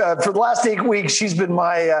 but for the last 8 weeks, she's been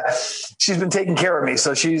taking care of me.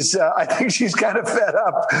 So I think she's kind of fed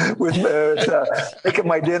up with making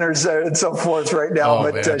my dinners and so forth right now.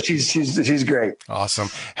 But she's great. Awesome.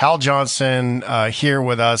 Hal Johnson here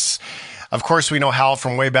with us. Of course, we know Hal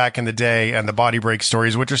from way back in the day and the Body Break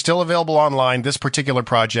stories, which are still available online. This particular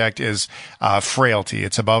project is Frailty.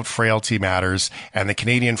 It's about Frailty Matters and the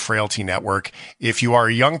Canadian Frailty Network. If you are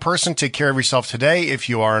a young person, take care of yourself today. If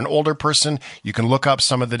you are an older person, you can look up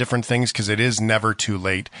some of the different things because it is never too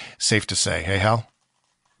late. Safe to say. Hey, Hal?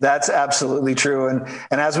 That's absolutely true.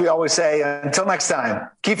 And as we always say, until next time,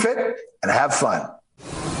 keep fit and have fun.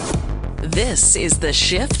 This is the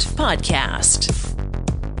Shift Podcast.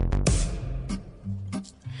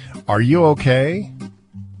 Are you okay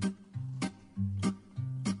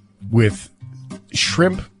with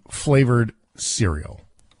shrimp flavored cereal?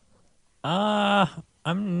 I'm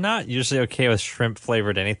not usually okay with shrimp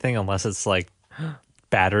flavored anything unless it's like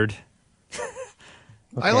battered. Okay.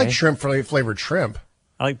 I like shrimp flavored shrimp.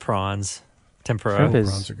 I like prawns. Tempura.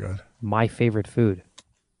 Prawns are good. My favorite food.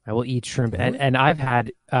 I will eat shrimp. And I've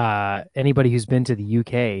had anybody who's been to the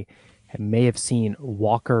UK may have seen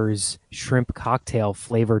Walker's shrimp cocktail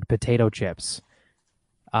flavored potato chips.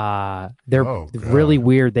 They're really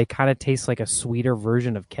weird. They kind of taste like a sweeter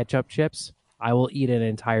version of ketchup chips. I will eat an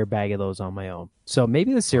entire bag of those on my own. So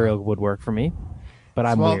maybe the cereal would work for me, but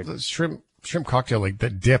I'm weird. The shrimp cocktail, like the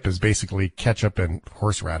dip is basically ketchup and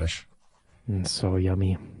horseradish. So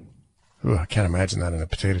yummy. Ooh, I can't imagine that in a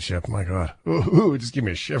potato chip. My God. Ooh, just give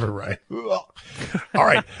me a shiver, right? All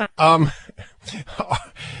right.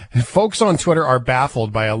 Folks on Twitter are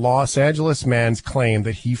baffled by a Los Angeles man's claim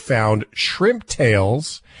that he found shrimp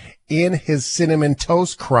tails in his Cinnamon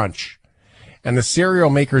Toast Crunch, and the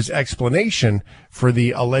cereal maker's explanation for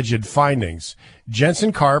the alleged findings.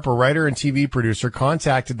 Jensen Karp, a writer and TV producer,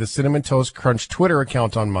 contacted the Cinnamon Toast Crunch Twitter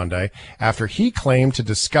account on Monday after he claimed to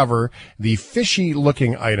discover the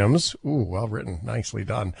fishy-looking items, well written, nicely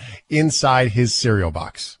done, inside his cereal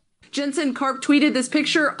box. Jensen Karp tweeted this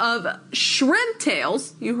picture of shrimp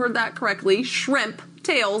tails, you heard that correctly, shrimp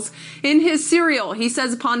tails, in his cereal. He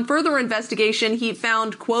says upon further investigation, he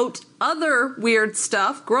found, quote, other weird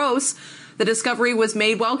stuff, gross. The discovery was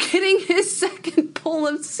made while getting his second bowl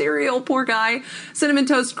of cereal. Poor guy. Cinnamon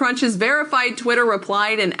Toast Crunch's verified Twitter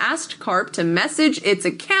replied and asked Karp to message its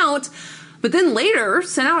account. but then later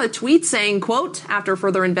sent out a tweet saying, quote, after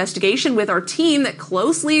further investigation with our team that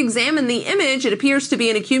closely examined the image, it appears to be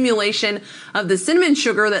an accumulation of the cinnamon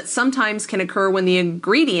sugar that sometimes can occur when the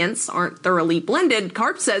ingredients aren't thoroughly blended.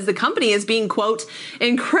 Karp says the company is being, quote,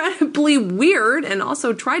 incredibly weird, and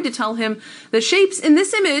also tried to tell him the shapes in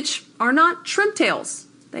this image are not shrimp tails.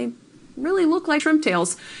 They really look like shrimp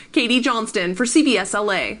tails. Katie Johnston for CBS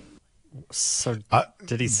LA. So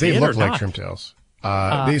did he see they it look or like not? shrimp tails.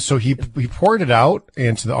 So he poured it out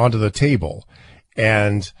onto the table,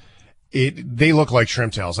 and they look like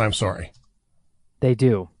shrimp tails. I'm sorry. They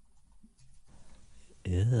do.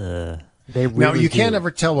 Yeah. They really Now you do. can't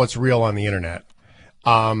ever tell what's real on the internet.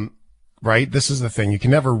 Right? This is the thing. You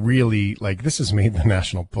can never really, like, this is made in the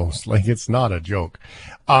National Post. Like, it's not a joke.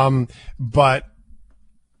 But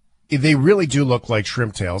they really do look like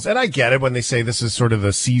shrimp tails. And I get it when they say this is sort of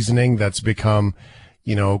a seasoning that's become,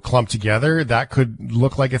 clumped together. That could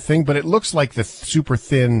look like a thing, but it looks like the super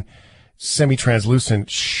thin, semi-translucent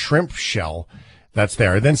shrimp shell that's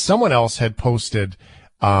there. Then someone else had posted,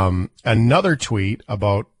 another tweet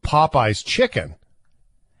about Popeye's chicken,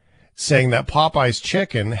 saying that Popeye's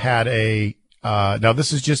chicken had now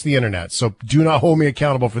this is just the internet, so do not hold me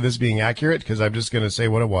accountable for this being accurate, because I'm just going to say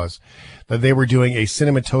what it was, that they were doing a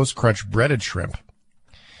Cinnamon Toast Crunch breaded shrimp.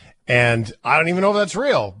 And I don't even know if that's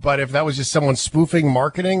real, but if that was just someone spoofing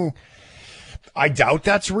marketing, I doubt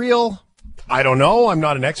that's real. I don't know. I'm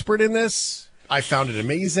not an expert in this. I found it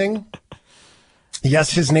amazing.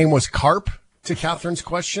 Yes, his name was Karp, to Catherine's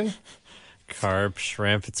question. Carp,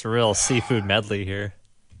 shrimp. It's a real seafood medley here.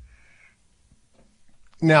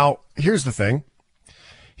 Now, here's the thing.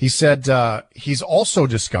 He said he's also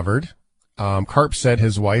discovered, Karp said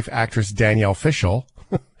his wife, actress Danielle Fishel,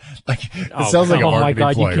 it sounds like a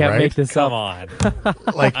marketing ploy, you can't right? make this Come up. on.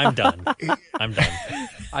 Like, I'm done. I'm done.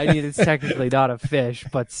 I mean, it's technically not a fish,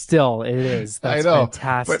 but still, it is. That's I know.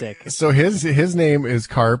 fantastic. But, so his name is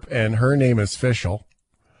Karp, and her name is Fishel.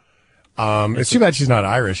 It's too bad she's not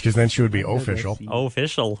Irish, because then she would be official.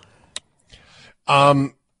 Official.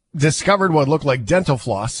 Discovered what looked like dental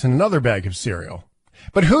floss in another bag of cereal.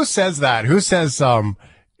 But who says that? Who says,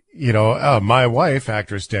 my wife,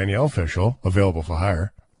 actress Danielle Fishel, available for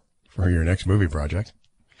hire for your next movie project.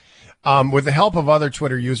 With the help of other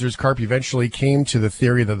Twitter users, Karp eventually came to the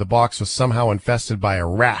theory that the box was somehow infested by a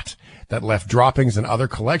rat that left droppings and other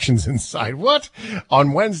collections inside. What?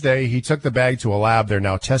 On Wednesday, he took the bag to a lab. They're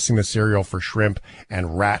now testing the cereal for shrimp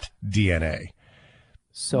and rat DNA.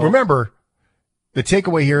 So remember, the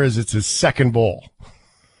takeaway here is it's his second bowl.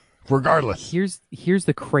 Regardless. Here's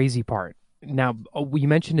the crazy part. Now, you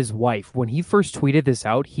mentioned his wife. When he first tweeted this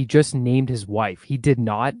out, he just named his wife. He did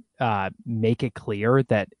not make it clear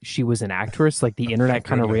that she was an actress. Like, the internet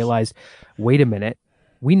kind of realized, wait a minute,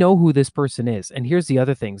 we know who this person is. And here's the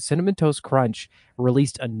other thing. Cinnamon Toast Crunch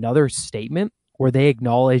released another statement where they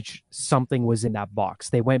acknowledged something was in that box.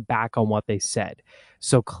 They went back on what they said.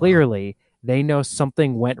 So clearly, they know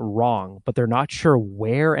something went wrong, but they're not sure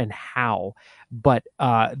where and how. But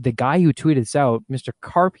the guy who tweeted this out, Mr.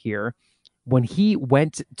 Karp here, when he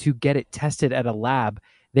went to get it tested at a lab,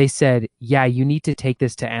 they said, yeah, you need to take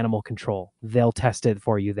this to animal control. They'll test it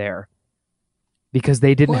for you there. Because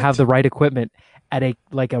they didn't have the right equipment at a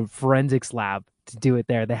forensics lab to do it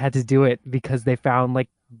there. They had to do it because they found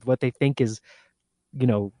what they think is,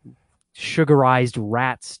 sugarized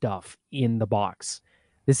rat stuff in the box.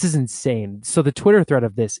 This is insane. So the Twitter thread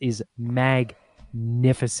of this is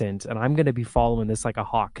magnificent, and I'm going to be following this like a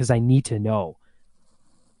hawk because I need to know.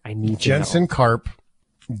 Jensen Karp,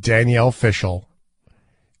 Danielle Fishel,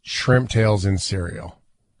 shrimp tails in cereal.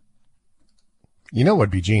 You know what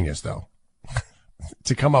would be genius, though?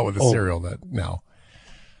 To come out with a cereal that now.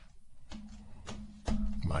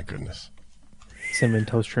 My goodness. Cinnamon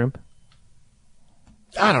Toast Shrimp?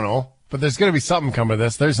 I don't know, but there's going to be something coming to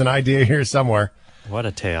this. There's an idea here somewhere. What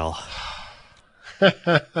a tale.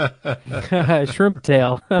 Shrimp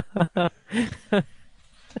tail.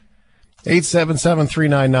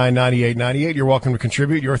 877-399-9898. You're welcome to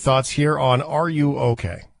contribute your thoughts here on Are You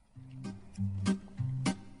Okay?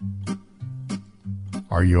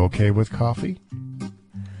 Are you okay with coffee?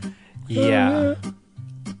 Yeah.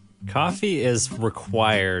 Coffee is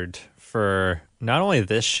required for not only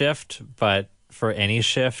this shift, but for any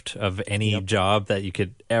shift of any job that you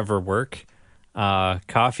could ever work.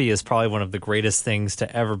 Coffee is probably one of the greatest things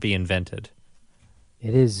to ever be invented.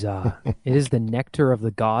 It is it is the nectar of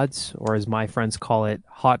the gods, or as my friends call it,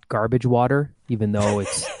 hot garbage water, even though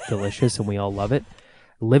it's delicious and we all love it.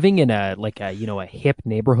 Living in a hip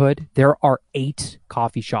neighborhood, there are 8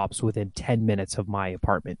 coffee shops within 10 minutes of my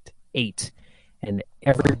apartment. 8. And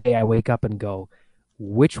every day I wake up and go,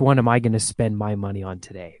 which one am I going to spend my money on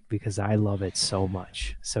today? Because I love it so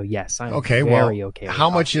much. So yes, I'm okay with how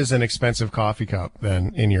much is an expensive coffee cup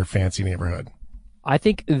then in your fancy neighborhood? I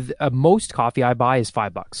think most coffee I buy is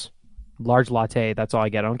 $5. Large latte, that's all I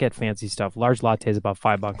get. I don't get fancy stuff. Large latte is about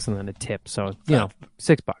 $5 and then a tip. So,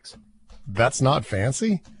 $6. That's not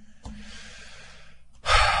fancy?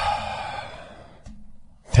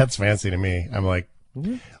 That's fancy to me. I'm like,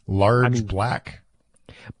 large black.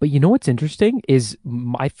 But you know what's interesting is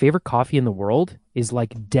my favorite coffee in the world is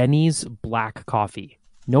like Denny's black coffee.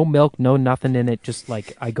 No milk, no nothing in it. Just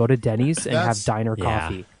like I go to Denny's and have diner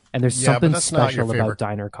coffee. And there's something special about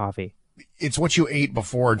diner coffee. It's what you ate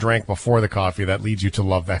before or drank before the coffee that leads you to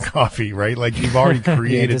love that coffee, right? Like you've already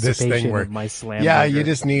created this thing where, you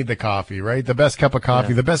just need the coffee, right? The best cup of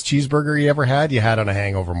coffee, the best cheeseburger you ever had, you had on a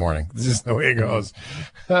hangover morning. This is the way it goes.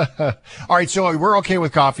 All right. So we're okay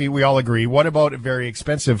with coffee. We all agree. What about a very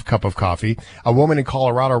expensive cup of coffee? A woman in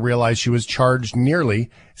Colorado realized she was charged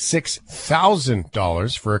nearly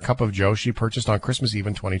 $6,000 for a cup of Joe she purchased on Christmas Eve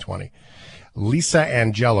in 2020. Lisa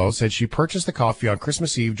Angelo said she purchased the coffee on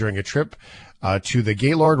Christmas Eve during a trip to the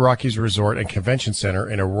Gaylord Rockies Resort and Convention Center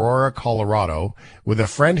in Aurora, Colorado, with a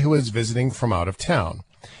friend who was visiting from out of town.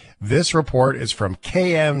 This report is from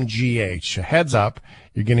KMGH. Heads up,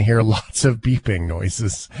 you're going to hear lots of beeping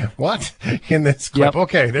noises. What? In this clip. Yep.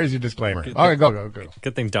 Okay, there's your disclaimer. All right, go.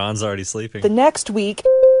 Good thing Don's already sleeping. The next week,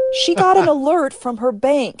 she got an alert from her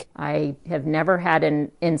bank. I have never had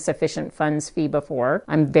an insufficient funds fee before.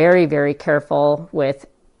 I'm very, very careful with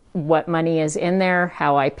what money is in there,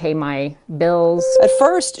 how I pay my bills. At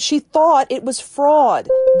first, she thought it was fraud.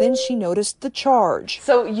 Then she noticed the charge.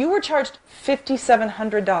 So you were charged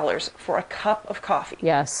 $5,700 for a cup of coffee.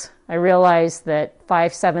 Yes. I realized that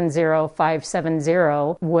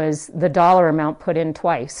 570,570 was the dollar amount put in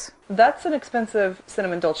twice. That's an expensive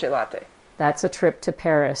cinnamon dolce latte. That's a trip to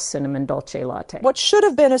Paris cinnamon dolce latte. What should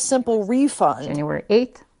have been a simple refund, January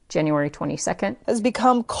 8th, January 22nd, has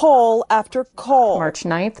become call after call. March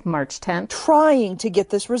 9th, March 10th. Trying to get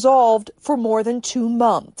this resolved for more than 2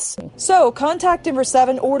 months. So, Contact Number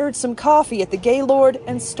 7 ordered some coffee at the Gaylord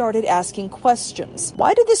and started asking questions.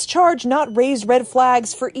 Why did this charge not raise red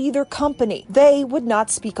flags for either company? They would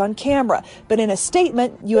not speak on camera, but in a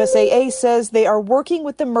statement, USAA says they are working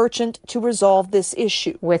with the merchant to resolve this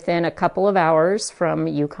issue. Within a couple of hours from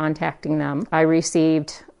you contacting them, I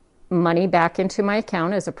received money back into my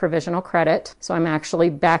account as a provisional credit. So I'm actually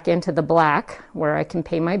back into the black where I can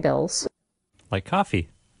pay my bills. Like coffee.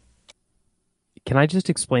 Can I just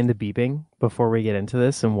explain the beeping before we get into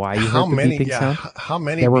this and why you heard the beeping sound? How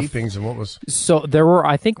many beepings and what was? So there were,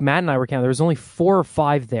 I think Matt and I were counting, there was only 4 or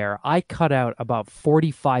 5 there. I cut out about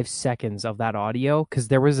 45 seconds of that audio because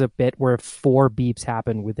there was a bit where 4 beeps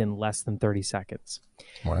happened within less than 30 seconds.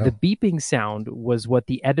 Wow. The beeping sound was what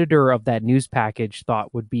the editor of that news package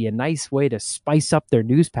thought would be a nice way to spice up their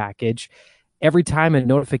news package. Every time a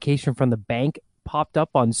notification from the bank popped up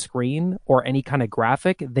on screen or any kind of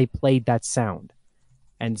graphic, they played that sound.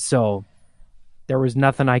 And so there was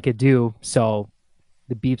nothing I could do. So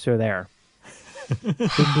the beeps are there.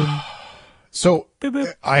 So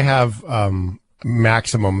I have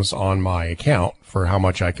maximums on my account for how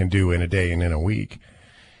much I can do in a day and in a week.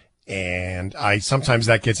 And sometimes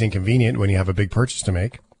that gets inconvenient when you have a big purchase to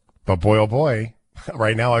make. But boy, oh boy,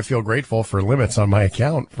 right now I feel grateful for limits on my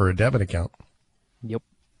account for a debit account. Yep.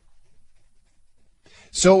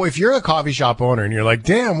 So if you're a coffee shop owner and you're like,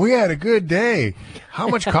 damn, we had a good day. How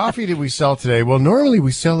much coffee did we sell today? Well, normally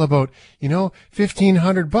we sell about,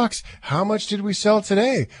 $1,500. How much did we sell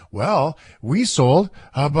today? Well, we sold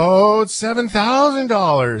about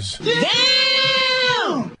 $7,000.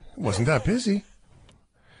 Damn! Wasn't that busy.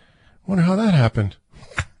 Wonder how that happened.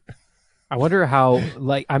 I wonder how,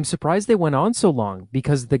 I'm surprised they went on so long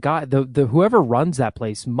because the guy, the whoever runs that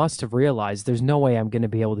place must have realized there's no way I'm going to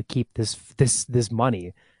be able to keep this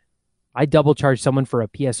money. I double charged someone for a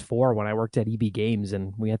PS4 when I worked at EB Games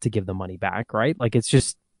and we had to give the money back, right?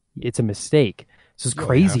 It's a mistake. This is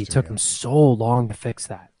crazy. It took them so long to fix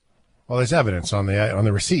that. Well, there's evidence on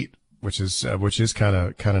the receipt. Which is kind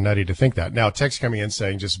of nutty to think that. Now, text coming in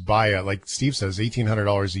saying just buy like Steve says,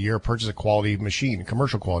 $1,800 a year, purchase a quality machine,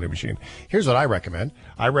 commercial quality machine. Here's what I recommend.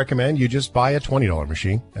 I recommend you just buy a $20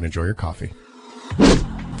 machine and enjoy your coffee.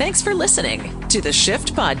 Thanks for listening to the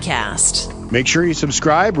Shift Podcast. Make sure you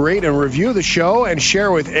subscribe, rate, and review the show and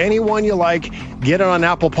share with anyone you like. Get it on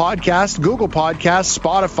Apple Podcasts, Google Podcasts,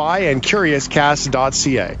 Spotify, and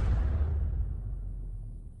CuriousCast.ca.